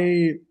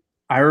 I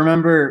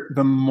remember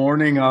the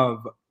morning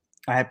of,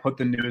 I had put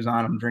the news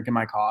on. I'm drinking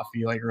my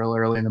coffee like real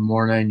early in the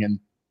morning and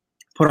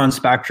put on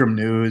Spectrum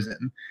News,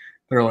 and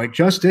they're like,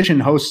 Just Dish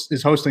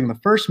is hosting the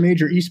first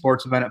major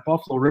esports event at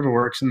Buffalo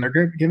Riverworks, and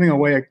they're giving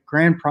away a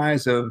grand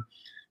prize of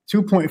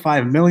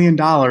 $2.5 million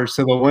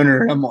to the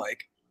winner. And I'm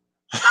like,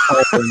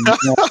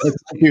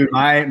 dude,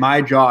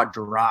 my jaw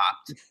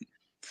dropped.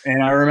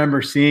 And I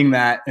remember seeing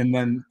that, and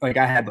then like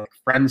I had like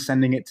friends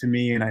sending it to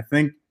me, and I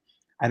think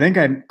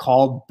I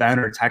called Ben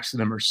or texted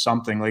him or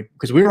something, like,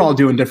 because we were all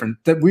doing different.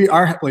 We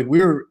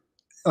were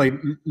like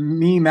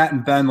me, Matt,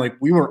 and Ben, like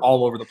we were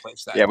all over the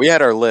place. We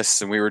had our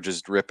lists and we were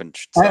just ripping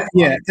stuff.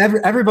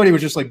 Everybody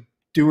was just like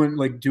doing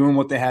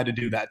what they had to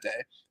do that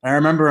day. And I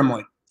remember I'm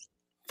like,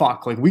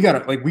 fuck, like we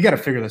gotta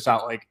figure this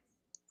out. Like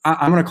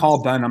I'm gonna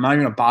call Ben. I'm not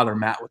even gonna bother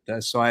Matt with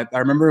this. So I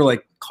remember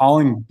like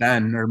calling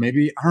Ben, or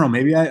maybe I don't know,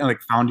 maybe I like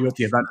found you at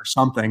the event or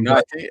something.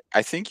 No,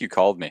 I think you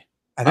called me.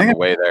 On the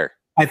way there.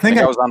 I think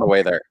I was on the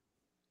way there.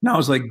 And I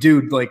was like,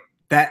 dude, like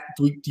that,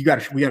 we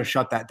gotta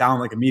shut that down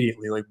like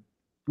immediately. Like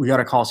we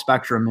gotta call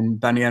Spectrum. And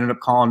Benny ended up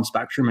calling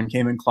Spectrum and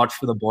came in clutch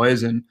for the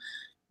boys. And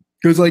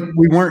it was like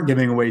we weren't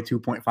giving away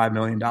 $2.5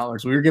 million.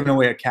 We were giving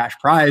away a cash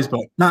prize,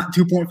 but not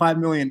 $2.5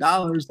 million.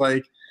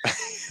 Like,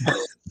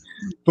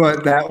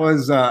 but that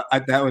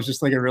was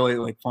just like a really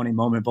like funny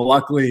moment. But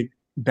luckily,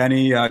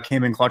 Benny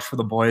came in clutch for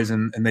the boys,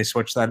 and they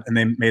switched that, and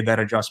they made that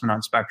adjustment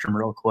on Spectrum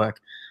real quick.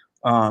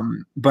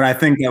 But I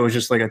think that was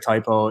just like a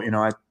typo.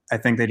 I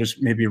think they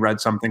just maybe read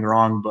something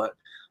wrong. But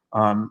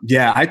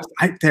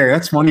Terry,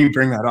 that's funny you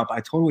bring that up.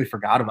 I totally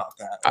forgot about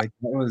that. Like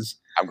that was.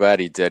 I'm glad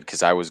he did,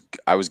 because I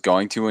was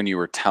going to when you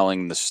were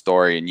telling the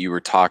story, and you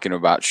were talking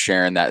about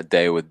sharing that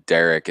day with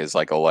Derek as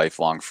like a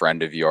lifelong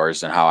friend of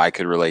yours, and how I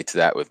could relate to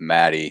that with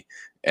Maddie.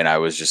 And I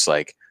was just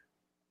like,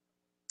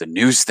 the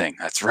news thing.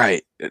 That's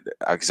right.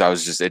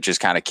 Because it just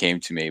kind of came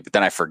to me, but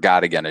then I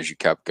forgot again as you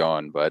kept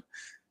going. But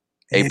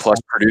A+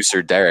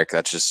 producer Derek,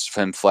 that's just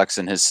him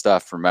flexing his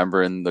stuff,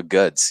 remembering the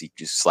goods. He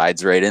just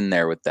slides right in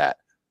there with that.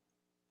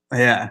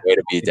 Yeah. Way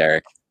to be,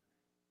 Derek.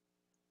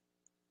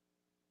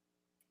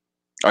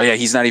 Oh yeah,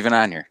 he's not even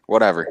on here.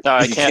 Whatever. No,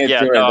 I can't.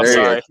 Yeah, no, I'm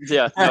sorry.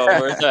 Yeah, no,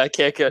 I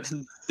can't get.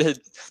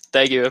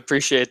 Thank you,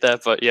 appreciate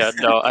that. But yeah,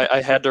 no,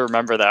 I had to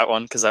remember that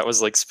one, because that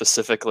was like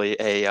specifically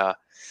I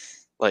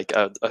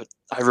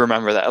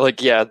remember that.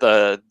 Like, yeah,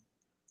 the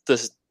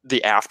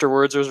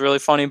afterwards was really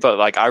funny, but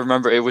like I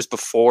remember it was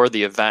before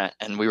the event,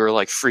 and we were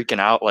like freaking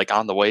out. Like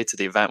on the way to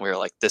the event, we were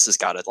like, "This has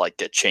got to like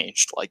get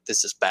changed. Like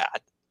this is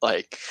bad.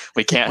 Like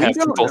we can't have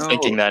people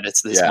thinking that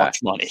it's this much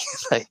money."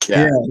 Like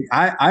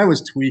I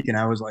was tweaking.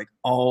 I was like,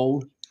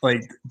 "Oh,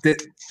 like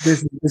this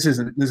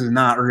is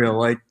not real."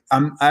 Like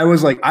I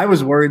was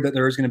worried that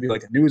there was going to be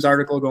like a news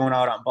article going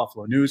out on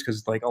Buffalo News,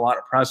 because like a lot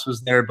of press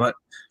was there, but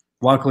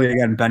luckily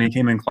again Benny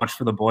came in clutch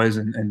for the boys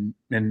and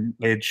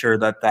made sure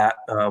that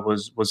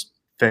was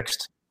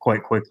fixed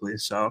quite quickly.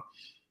 So,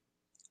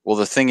 well,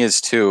 the thing is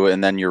too,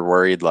 and then you're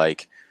worried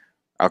like,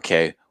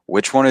 okay,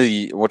 which one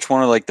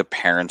of like the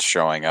parents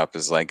showing up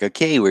is like,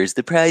 okay, where's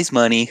the prize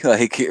money?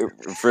 Like,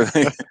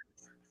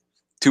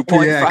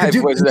 2.5 Yeah,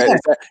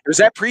 was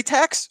that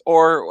pre-tax,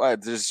 or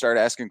just start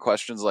asking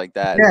questions like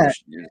that? Yeah.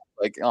 You're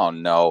like, oh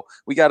no,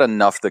 we got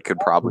enough that could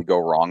probably go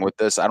wrong with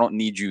this. I don't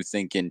need you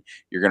thinking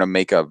you're gonna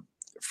make a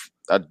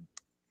I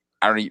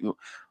don't even,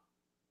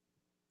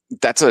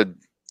 that's a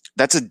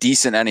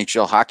decent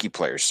NHL hockey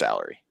player's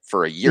salary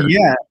for a year.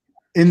 Yeah.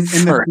 In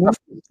the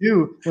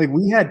too, like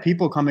we had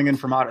people coming in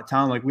from out of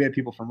town, like we had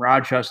people from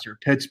Rochester,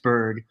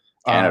 Pittsburgh,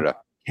 Canada.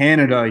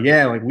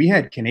 Yeah, like we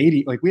had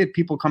Canadian, like we had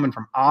people coming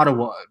from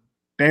Ottawa,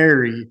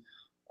 Barrie.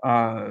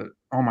 Oh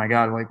my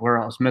God, like where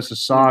else?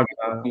 Mississauga.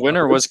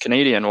 Winner was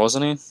Canadian,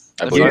 wasn't he?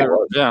 I believe it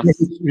was. Yeah.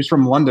 He was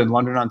from London,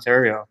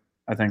 Ontario,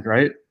 I think,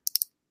 right?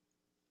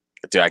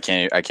 Dude, I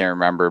can't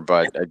remember,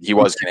 but he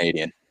was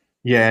Canadian.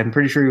 Yeah, I'm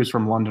pretty sure he was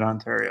from London,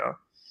 Ontario,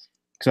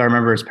 because I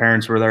remember his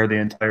parents were there the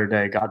entire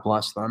day. God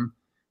bless them.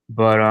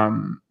 But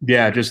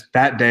yeah, just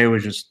that day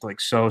was just like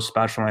so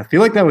special. And I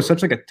feel like that was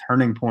such like a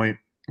turning point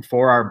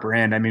for our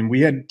brand. I mean,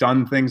 we had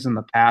done things in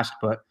the past,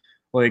 but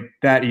like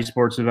that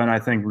esports event, I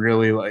think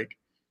really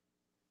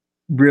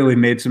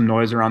made some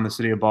noise around the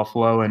city of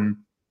Buffalo. And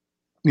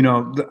you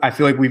know, I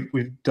feel like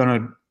we've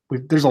done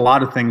there's a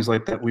lot of things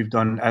like that we've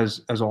done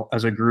as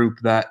a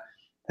group that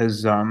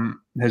has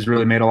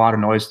really made a lot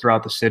of noise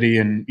throughout the city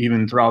and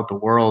even throughout the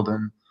world.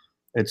 And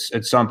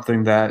it's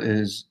something that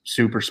is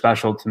super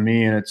special to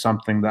me, and it's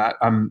something that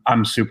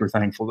I'm super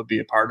thankful to be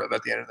a part of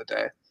at the end of the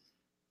day.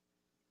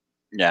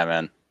 Yeah,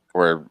 man.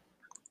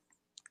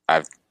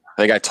 I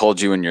think I told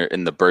you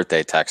in the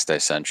birthday text I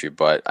sent you,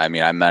 but I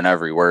mean, I meant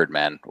every word,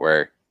 man.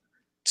 We're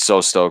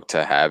so stoked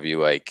to have you.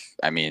 Like,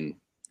 I mean,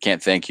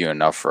 can't thank you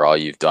enough for all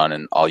you've done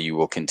and all you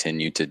will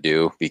continue to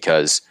do,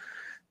 because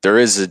there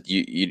is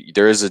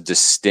a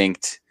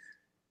distinct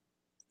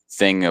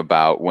thing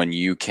about when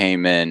you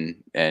came in,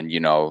 and you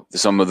know,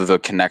 some of the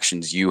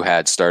connections you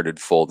had started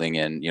folding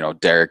in, you know,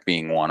 Derek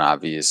being one,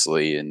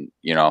 obviously, and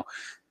you know,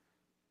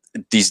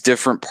 these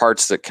different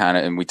parts that kind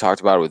of, and we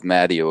talked about it with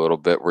Maddie a little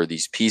bit, where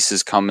these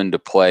pieces come into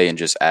play and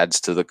just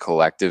adds to the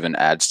collective and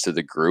adds to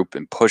the group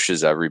and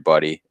pushes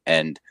everybody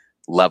and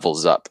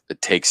levels up.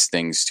 It takes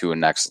things to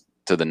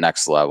the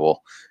next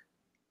level,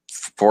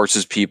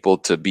 forces people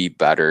to be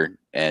better,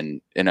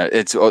 and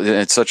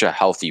it's such a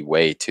healthy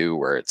way too,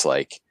 where it's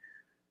like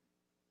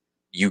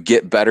you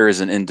get better as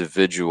an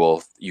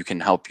individual, you can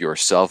help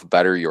yourself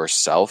better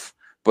yourself,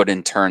 but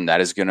in turn that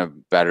is going to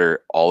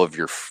better all of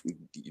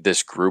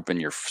this group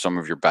and some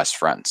of your best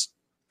friends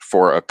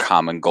for a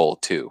common goal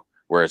too,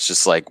 where it's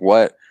just like,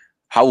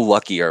 how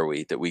lucky are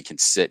we that we can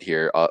sit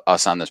here,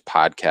 us on this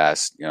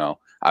podcast, you know,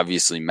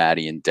 obviously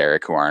Maddie and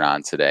Derek who aren't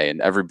on today,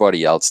 and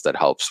everybody else that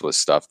helps with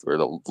stuff, where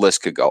the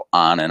list could go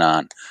on and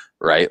on,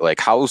 right? Like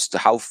how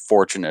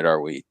fortunate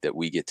are we that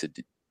we get to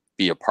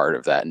be a part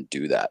of that and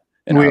do that?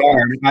 We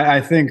are. I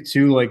think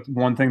too, like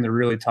one thing to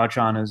really touch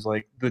on is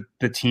like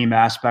the team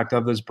aspect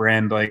of this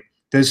brand. Like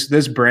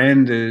this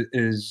brand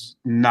is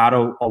not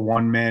a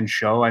one-man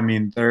show. I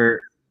mean,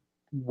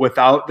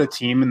 without the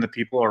team and the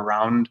people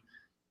around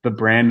the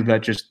brand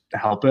that just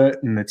help it,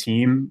 and the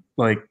team,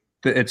 like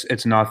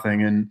it's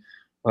nothing. And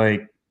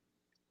like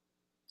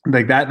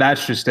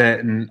that's just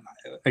it. And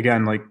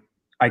again, like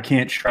I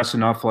can't stress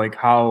enough like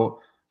how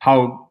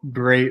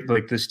great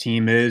like this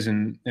team is,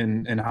 and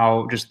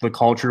how just the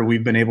culture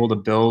we've been able to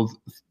build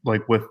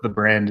like with the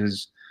brand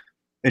it's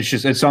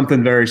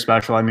something very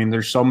special. I mean,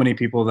 there's so many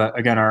people that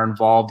again are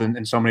involved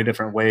in so many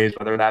different ways,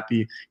 whether that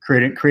be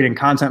creating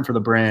content for the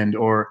brand,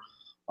 or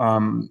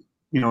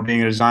you know,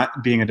 being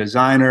a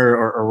designer,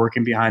 or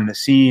working behind the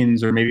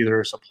scenes, or maybe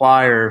they're a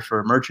supplier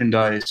for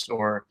merchandise,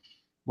 or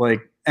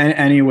like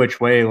any which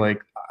way.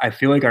 Like I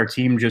feel like our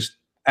team, just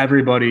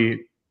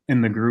everybody in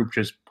the group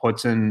just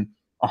puts in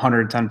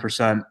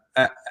 110%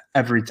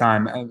 every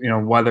time, you know,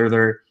 whether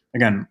they're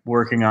again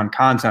working on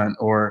content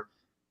or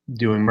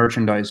doing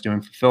merchandise,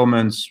 doing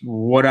fulfillments,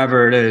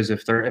 whatever it is.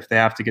 If they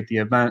have to get the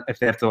event, if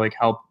they have to like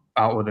help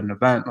out with an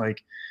event,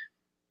 like,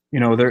 you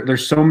know,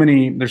 there's so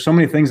many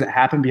things that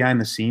happen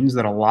behind the scenes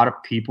that a lot of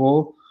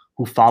people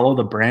who follow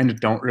the brand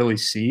don't really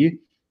see.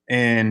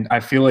 And I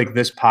feel like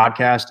this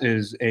podcast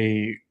is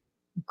a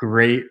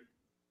great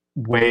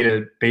way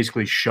to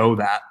basically show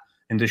that,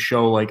 and to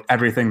show like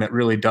everything that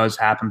really does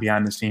happen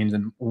behind the scenes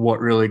and what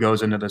really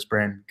goes into this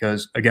brand.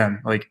 Because again,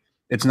 like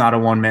it's not a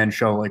one-man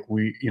show. Like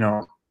we, you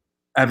know,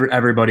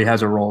 everybody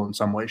has a role in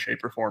some way,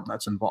 shape, or form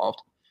that's involved.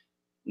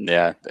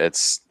 Yeah,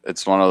 it's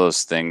one of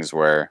those things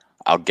where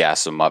I'll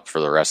gas them up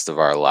for the rest of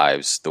our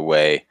lives. The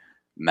way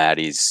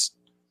Maddie's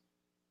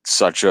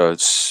such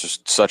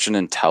an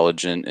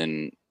intelligent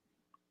and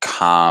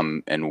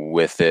calm and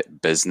with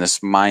it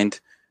business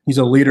mind. He's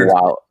a leader.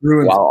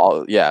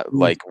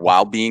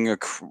 While being a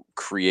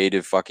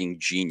creative fucking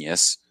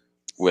genius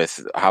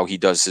with how he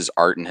does his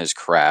art and his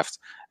craft,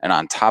 and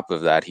on top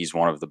of that, he's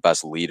one of the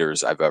best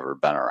leaders I've ever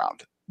been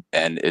around.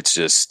 And it's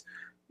just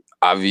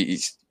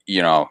obvious,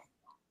 you know,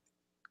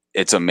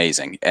 it's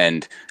amazing,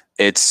 and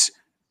it's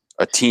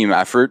a team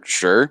effort.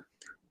 Sure,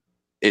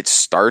 it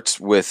starts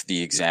with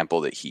the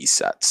example that he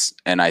sets,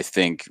 and I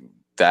think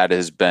that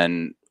has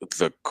been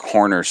the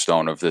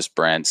cornerstone of this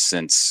brand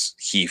since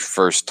he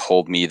first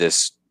told me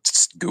this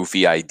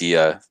goofy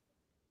idea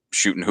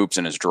shooting hoops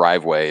in his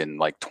driveway in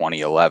like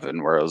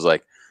 2011, where I was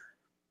like,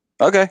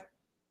 okay.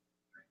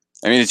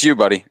 I mean, it's you,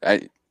 buddy.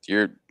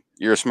 You're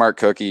a smart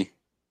cookie.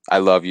 I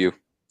love you.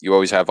 You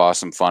always have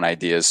awesome, fun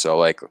ideas. So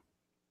like,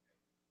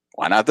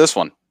 why not this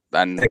one?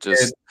 And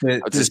just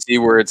to see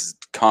where it's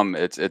come,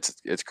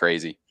 it's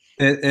crazy.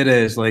 It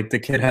is like the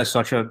kid has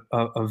such a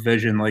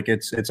vision. Like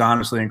it's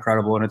honestly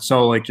incredible, and it's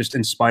so like just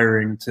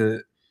inspiring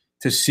to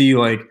see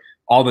like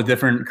all the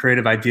different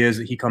creative ideas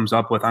that he comes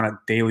up with on a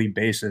daily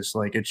basis.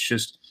 Like it's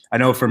just, I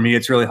know for me,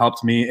 it's really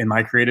helped me in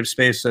my creative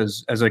space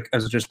as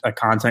just a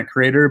content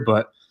creator,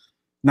 but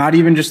not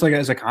even just like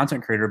as a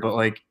content creator, but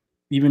like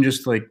even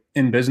just like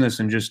in business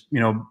and just,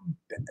 you know,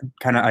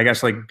 kind of, I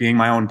guess, like being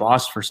my own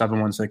boss for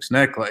 716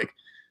 Nick, like,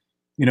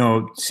 you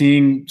know,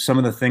 seeing some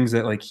of the things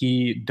that like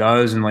he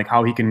does and like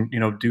how he can, you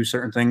know, do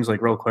certain things like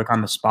real quick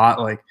on the spot.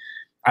 Like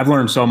I've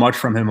learned so much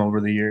from him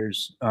over the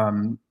years.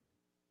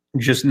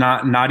 Just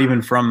not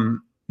even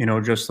from, you know,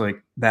 just like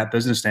that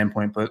business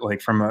standpoint, but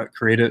like from a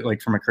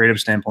creative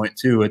standpoint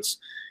too. It's,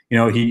 you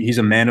know, he's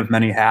a man of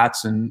many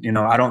hats, and, you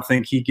know, I don't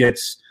think he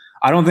gets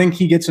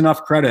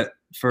enough credit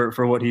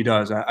for what he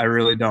does. I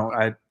really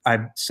don't.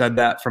 I've said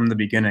that from the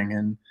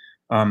beginning,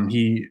 and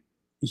he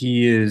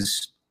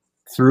is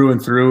through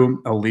and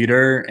through a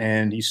leader,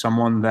 and he's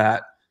someone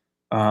that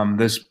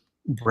this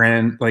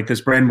brand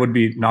would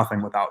be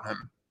nothing without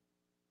him.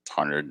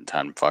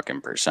 110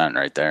 fucking %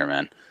 right there,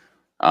 man.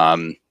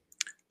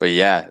 But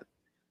yeah,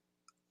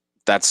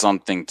 that's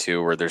something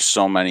too, where there's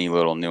so many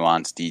little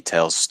nuanced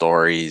details,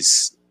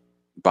 stories,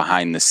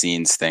 behind the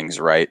scenes things,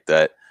 right?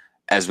 That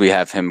as we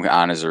have him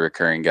on as a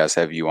recurring guest,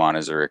 have you on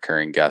as a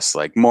recurring guest,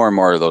 like more and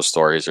more of those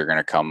stories are going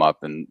to come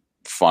up, and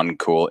fun,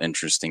 cool,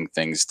 interesting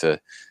things to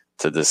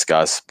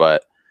discuss.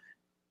 But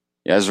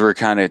yeah, as we're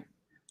kind of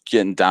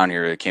getting down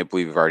here, I can't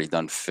believe we've already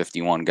done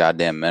 51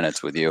 goddamn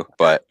minutes with you,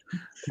 but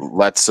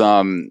let's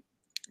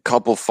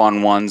couple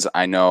fun ones.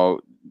 I know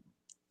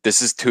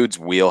this is Tood's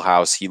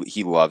wheelhouse.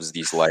 He loves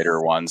these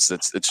lighter ones.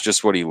 It's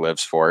just what he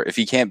lives for. If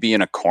he can't be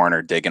in a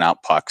corner digging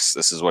out pucks,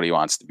 this is what he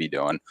wants to be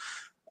doing.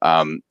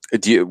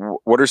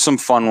 What are some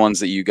fun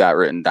ones that you got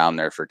written down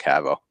there for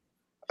Cavo?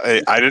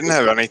 I didn't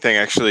have anything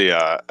actually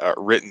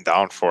written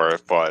down for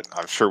it, but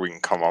I'm sure we can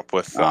come up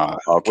with a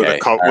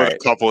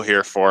couple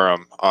here for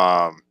him.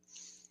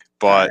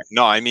 But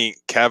no, I mean,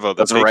 Cavo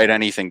doesn't write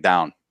anything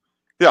down.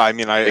 Yeah, I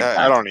mean,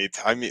 I don't need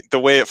to. I mean, the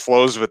way it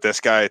flows with this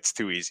guy, it's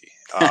too easy.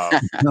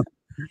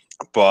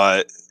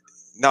 But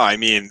no, I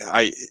mean,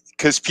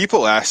 because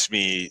people ask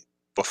me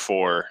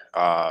before,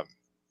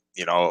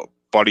 you know,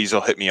 buddies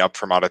will hit me up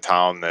from out of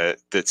town that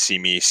see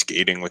me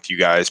skating with you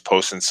guys,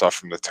 posting stuff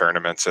from the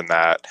tournaments and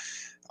that.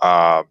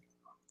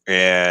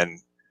 And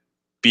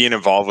being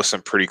involved with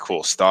some pretty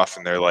cool stuff.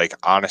 And they're like,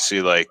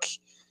 honestly, like,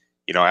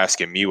 you know,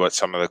 asking me what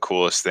some of the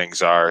coolest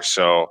things are.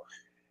 So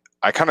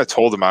I kind of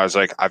told them, I was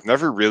like, I've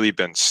never really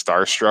been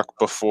starstruck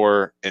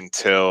before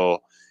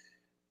until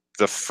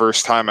the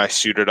first time I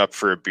suited up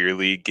for a beer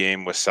league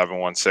game with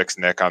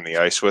 716 Nick on the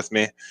ice with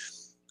me.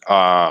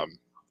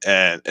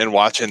 And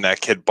watching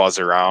that kid buzz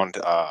around,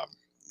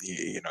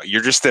 you know,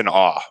 you're just in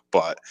awe.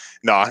 But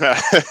no,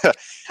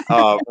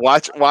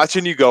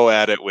 watching you go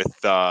at it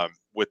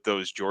with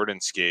those Jordan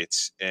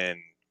skates and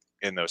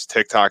in those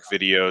TikTok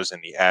videos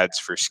and the ads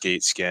for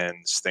skate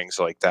skins, things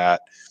like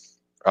that.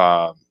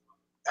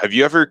 Have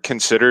you ever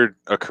considered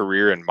a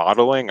career in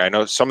modeling? I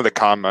know some of the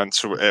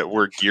comments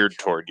were geared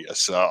toward you.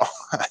 So,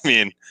 I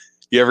mean,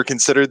 you ever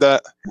considered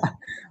that?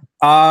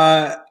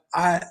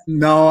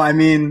 No, I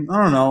mean,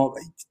 I don't know.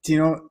 You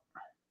know,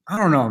 I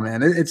don't know,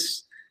 man.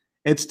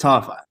 It's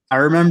tough. I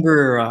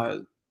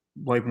remember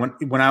like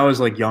when I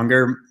was like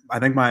younger, I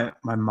think my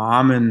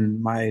mom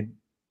and my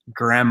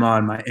grandma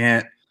and my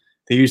aunt,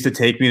 they used to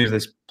take me to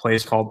this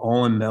place called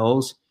Olin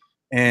Mills.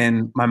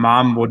 And my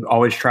mom would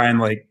always try and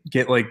like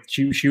get like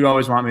she would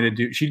always want me to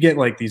do. She'd get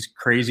like these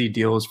crazy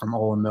deals from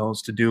Olin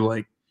Mills to do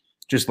like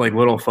just like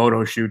little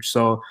photo shoots.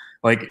 So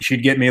like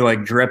she'd get me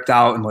like dripped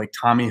out in like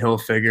Tommy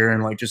Hilfiger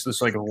and like just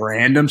this like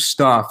random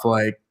stuff,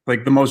 like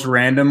the most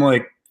random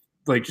like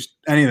just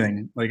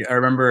anything. Like I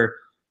remember,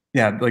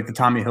 yeah, like the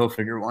Tommy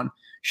Hilfiger one.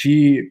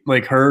 She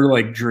like her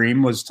like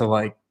dream was to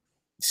like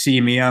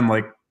see me on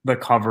like the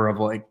cover of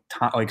like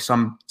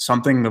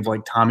something of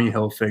like Tommy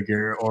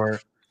Hilfiger or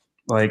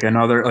like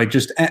another, like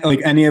just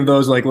like any of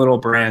those like little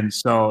brands.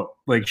 So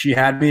like she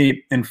had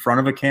me in front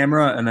of a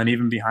camera and then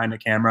even behind a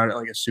camera at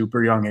like a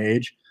super young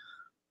age.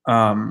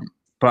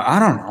 But I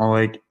don't know,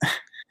 like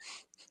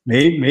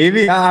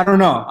maybe I don't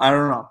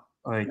know.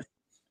 Like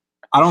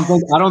I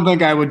don't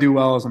think I would do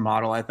well as a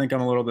model. I think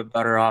I'm a little bit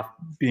better off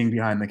being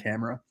behind the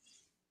camera.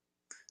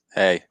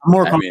 Hey, I'm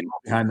more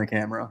comfortable behind the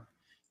camera.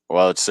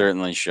 Well, it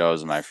certainly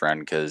shows, my friend,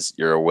 because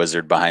you're a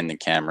wizard behind the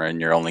camera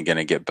and you're only going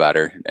to get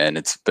better. And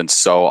it's been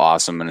so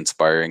awesome and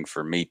inspiring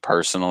for me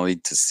personally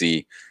to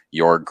see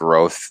your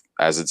growth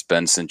as it's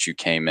been since you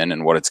came in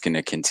and what it's going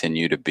to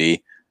continue to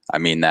be. I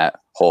mean that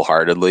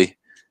wholeheartedly.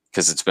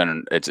 because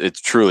it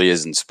truly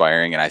is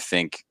inspiring. And I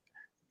think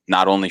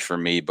not only for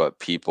me, but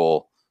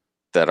people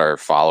that are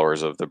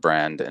followers of the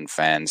brand and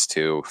fans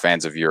too,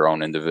 fans of your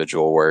own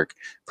individual work,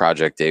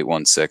 Project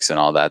 816 and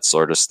all that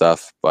sort of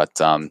stuff. But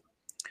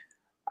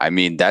I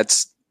mean,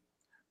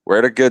 we're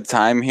at a good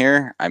time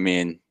here. I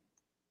mean,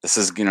 this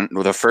is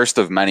the first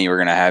of many we're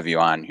gonna have you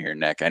on here,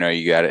 Nick. I know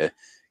you got to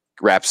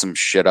wrap some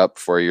shit up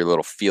for your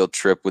little field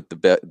trip with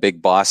the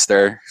big boss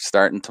there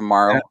starting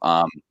tomorrow.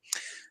 Yeah.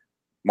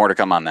 More to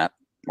come on that.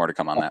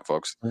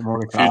 Folks.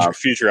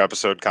 Future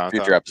episode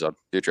content.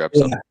 Future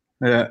episode.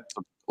 Yeah.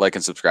 Like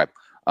and subscribe.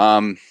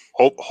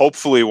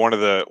 Hopefully one of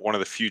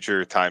the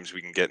future times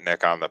we can get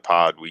Nick on the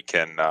pod, we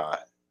can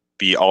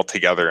be all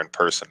together in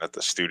person at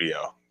the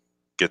studio.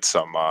 Get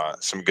some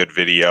good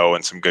video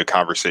and some good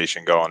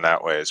conversation going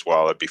that way as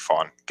well. It'd be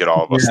fun. Get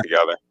all of us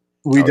together.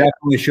 We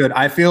definitely should.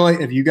 I feel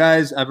like if you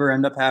guys ever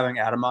end up having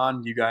Adam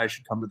on, you guys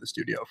should come to the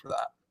studio for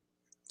that.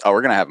 Oh,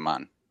 we're gonna have him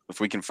on if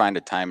we can find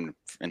a time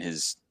in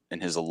his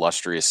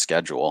illustrious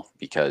schedule,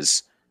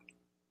 because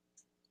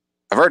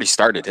I've already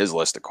started his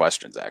list of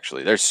questions.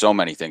 Actually, there's so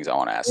many things I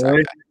want to ask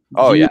Really? that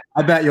guy. Oh yeah,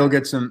 I bet you'll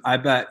get some. I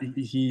bet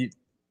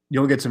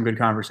you'll get some good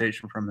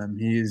conversation from him.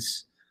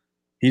 He's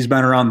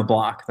been around the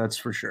block, that's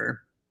for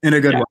sure. In a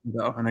good way,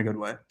 though. In a good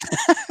way.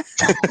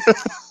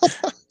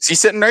 Is he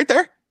sitting right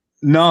there?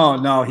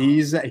 No,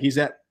 he's on a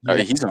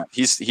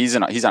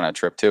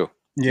trip too.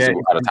 Yeah, he's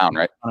out of town,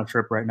 right? On a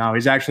trip right now.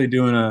 He's actually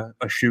doing a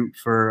shoot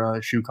for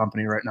a shoe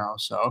company right now.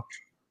 So,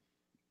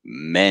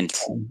 mint.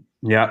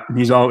 Yeah,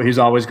 he's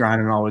always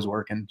grinding, always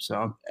working.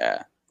 So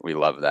yeah, we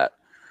love that.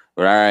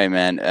 But all right,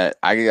 man.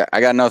 I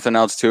got nothing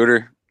else,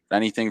 Tudor.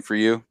 Anything for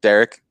you,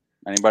 Derek?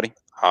 Anybody?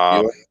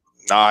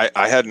 No,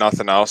 I had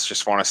nothing else.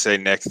 Just want to say,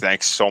 Nick,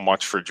 thanks so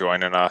much for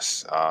joining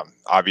us.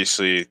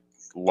 Obviously,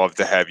 love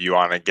to have you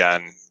on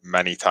again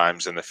many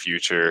times in the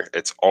future.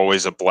 It's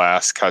always a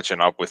blast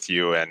catching up with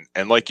you. And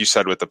like you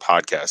said with the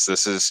podcast,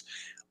 this is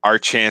our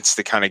chance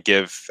to kind of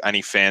give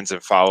any fans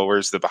and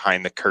followers the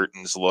behind the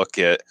curtains look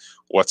at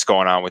what's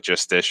going on with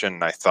Justition.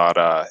 And I thought,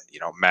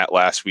 Matt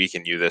last week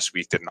and you this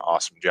week did an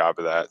awesome job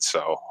of that.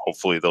 So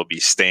hopefully they'll be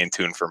staying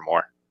tuned for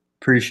more.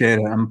 Appreciate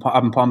it.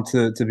 I'm pumped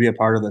to be a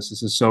part of this.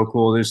 This is so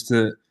cool. Just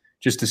to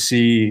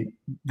see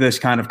this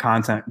kind of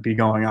content be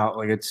going out.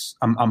 Like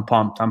I'm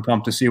pumped. I'm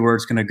pumped to see where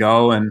it's going to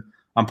go, and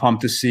I'm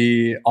pumped to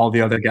see all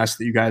the other guests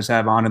that you guys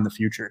have on in the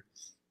future.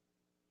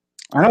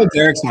 I know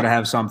Derek's got to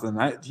have something.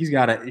 He's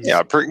got to.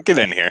 Yeah, get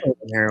in here.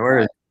 Where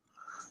is?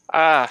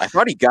 I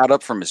thought he got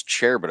up from his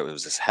chair, but it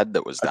was his head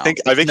that was down.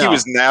 I think he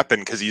was napping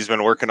because he's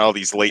been working all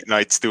these late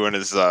nights doing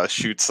his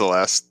shoots the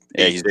last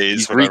 8 days.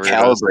 He's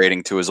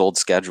recalibrating to his old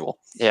schedule.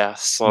 Yeah,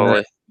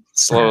 slowly.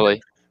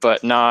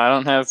 But no, I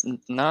don't have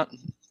not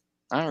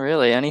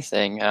really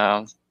anything.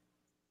 But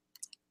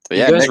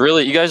yeah,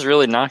 you guys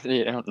really knocked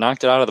it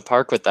out of the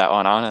park with that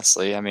one.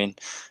 Honestly, I mean,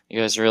 you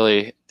guys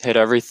really hit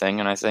everything,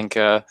 and I think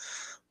we'll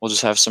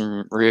just have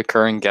some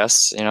reoccurring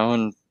guests,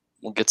 and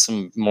we'll get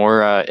some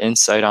more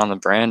insight on the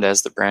brand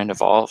as the brand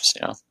evolves.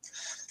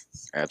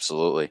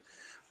 Absolutely.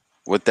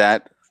 With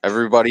that,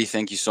 everybody,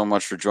 thank you so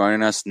much for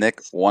joining us.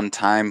 Nick, one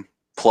time,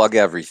 plug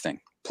everything,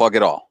 plug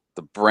it all.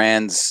 The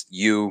brands,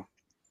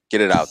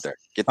 get it out there.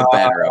 Get the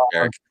banner up,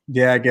 Eric.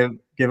 Yeah, give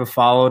a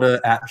follow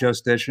to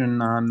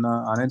 @Justition on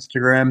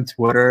Instagram,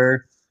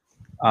 Twitter.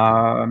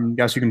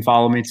 Guess you can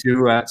follow me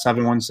too at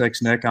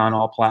 716Nick on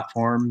all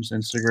platforms: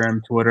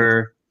 Instagram,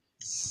 Twitter,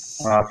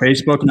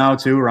 Facebook now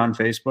too. We're on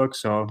Facebook,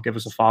 so give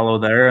us a follow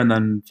there, and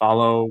then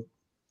follow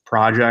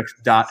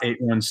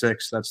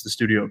Project.816. That's the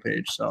studio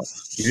page. So, and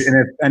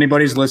if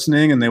anybody's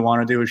listening and they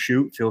want to do a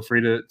shoot, feel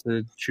free to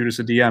shoot us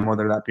a DM,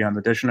 whether that be on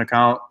the Dishon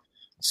account,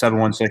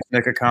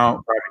 716Nick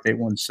account, Project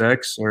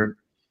 816, or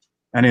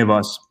any of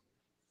us.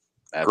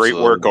 Absolutely.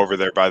 Great work over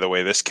there, by the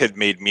way. This kid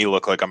made me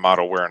look like a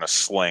model wearing a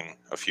sling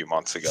a few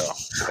months ago.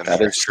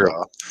 That is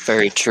true.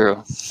 Very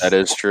true. That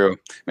is true.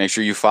 Make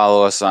sure you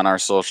follow us on our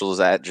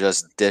socials at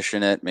Just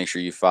Dishing It. Make sure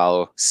you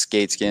follow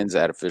Skateskins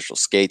at Official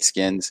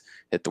Skateskins.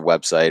 Hit the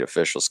website,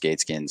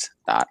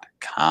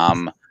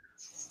 officialskateskins.com.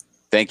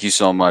 Thank you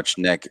so much,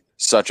 Nick.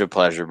 Such a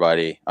pleasure,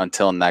 buddy.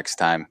 Until next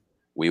time,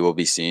 we will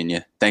be seeing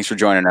you. Thanks for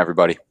joining,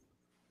 everybody.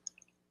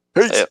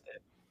 Peace. Yep.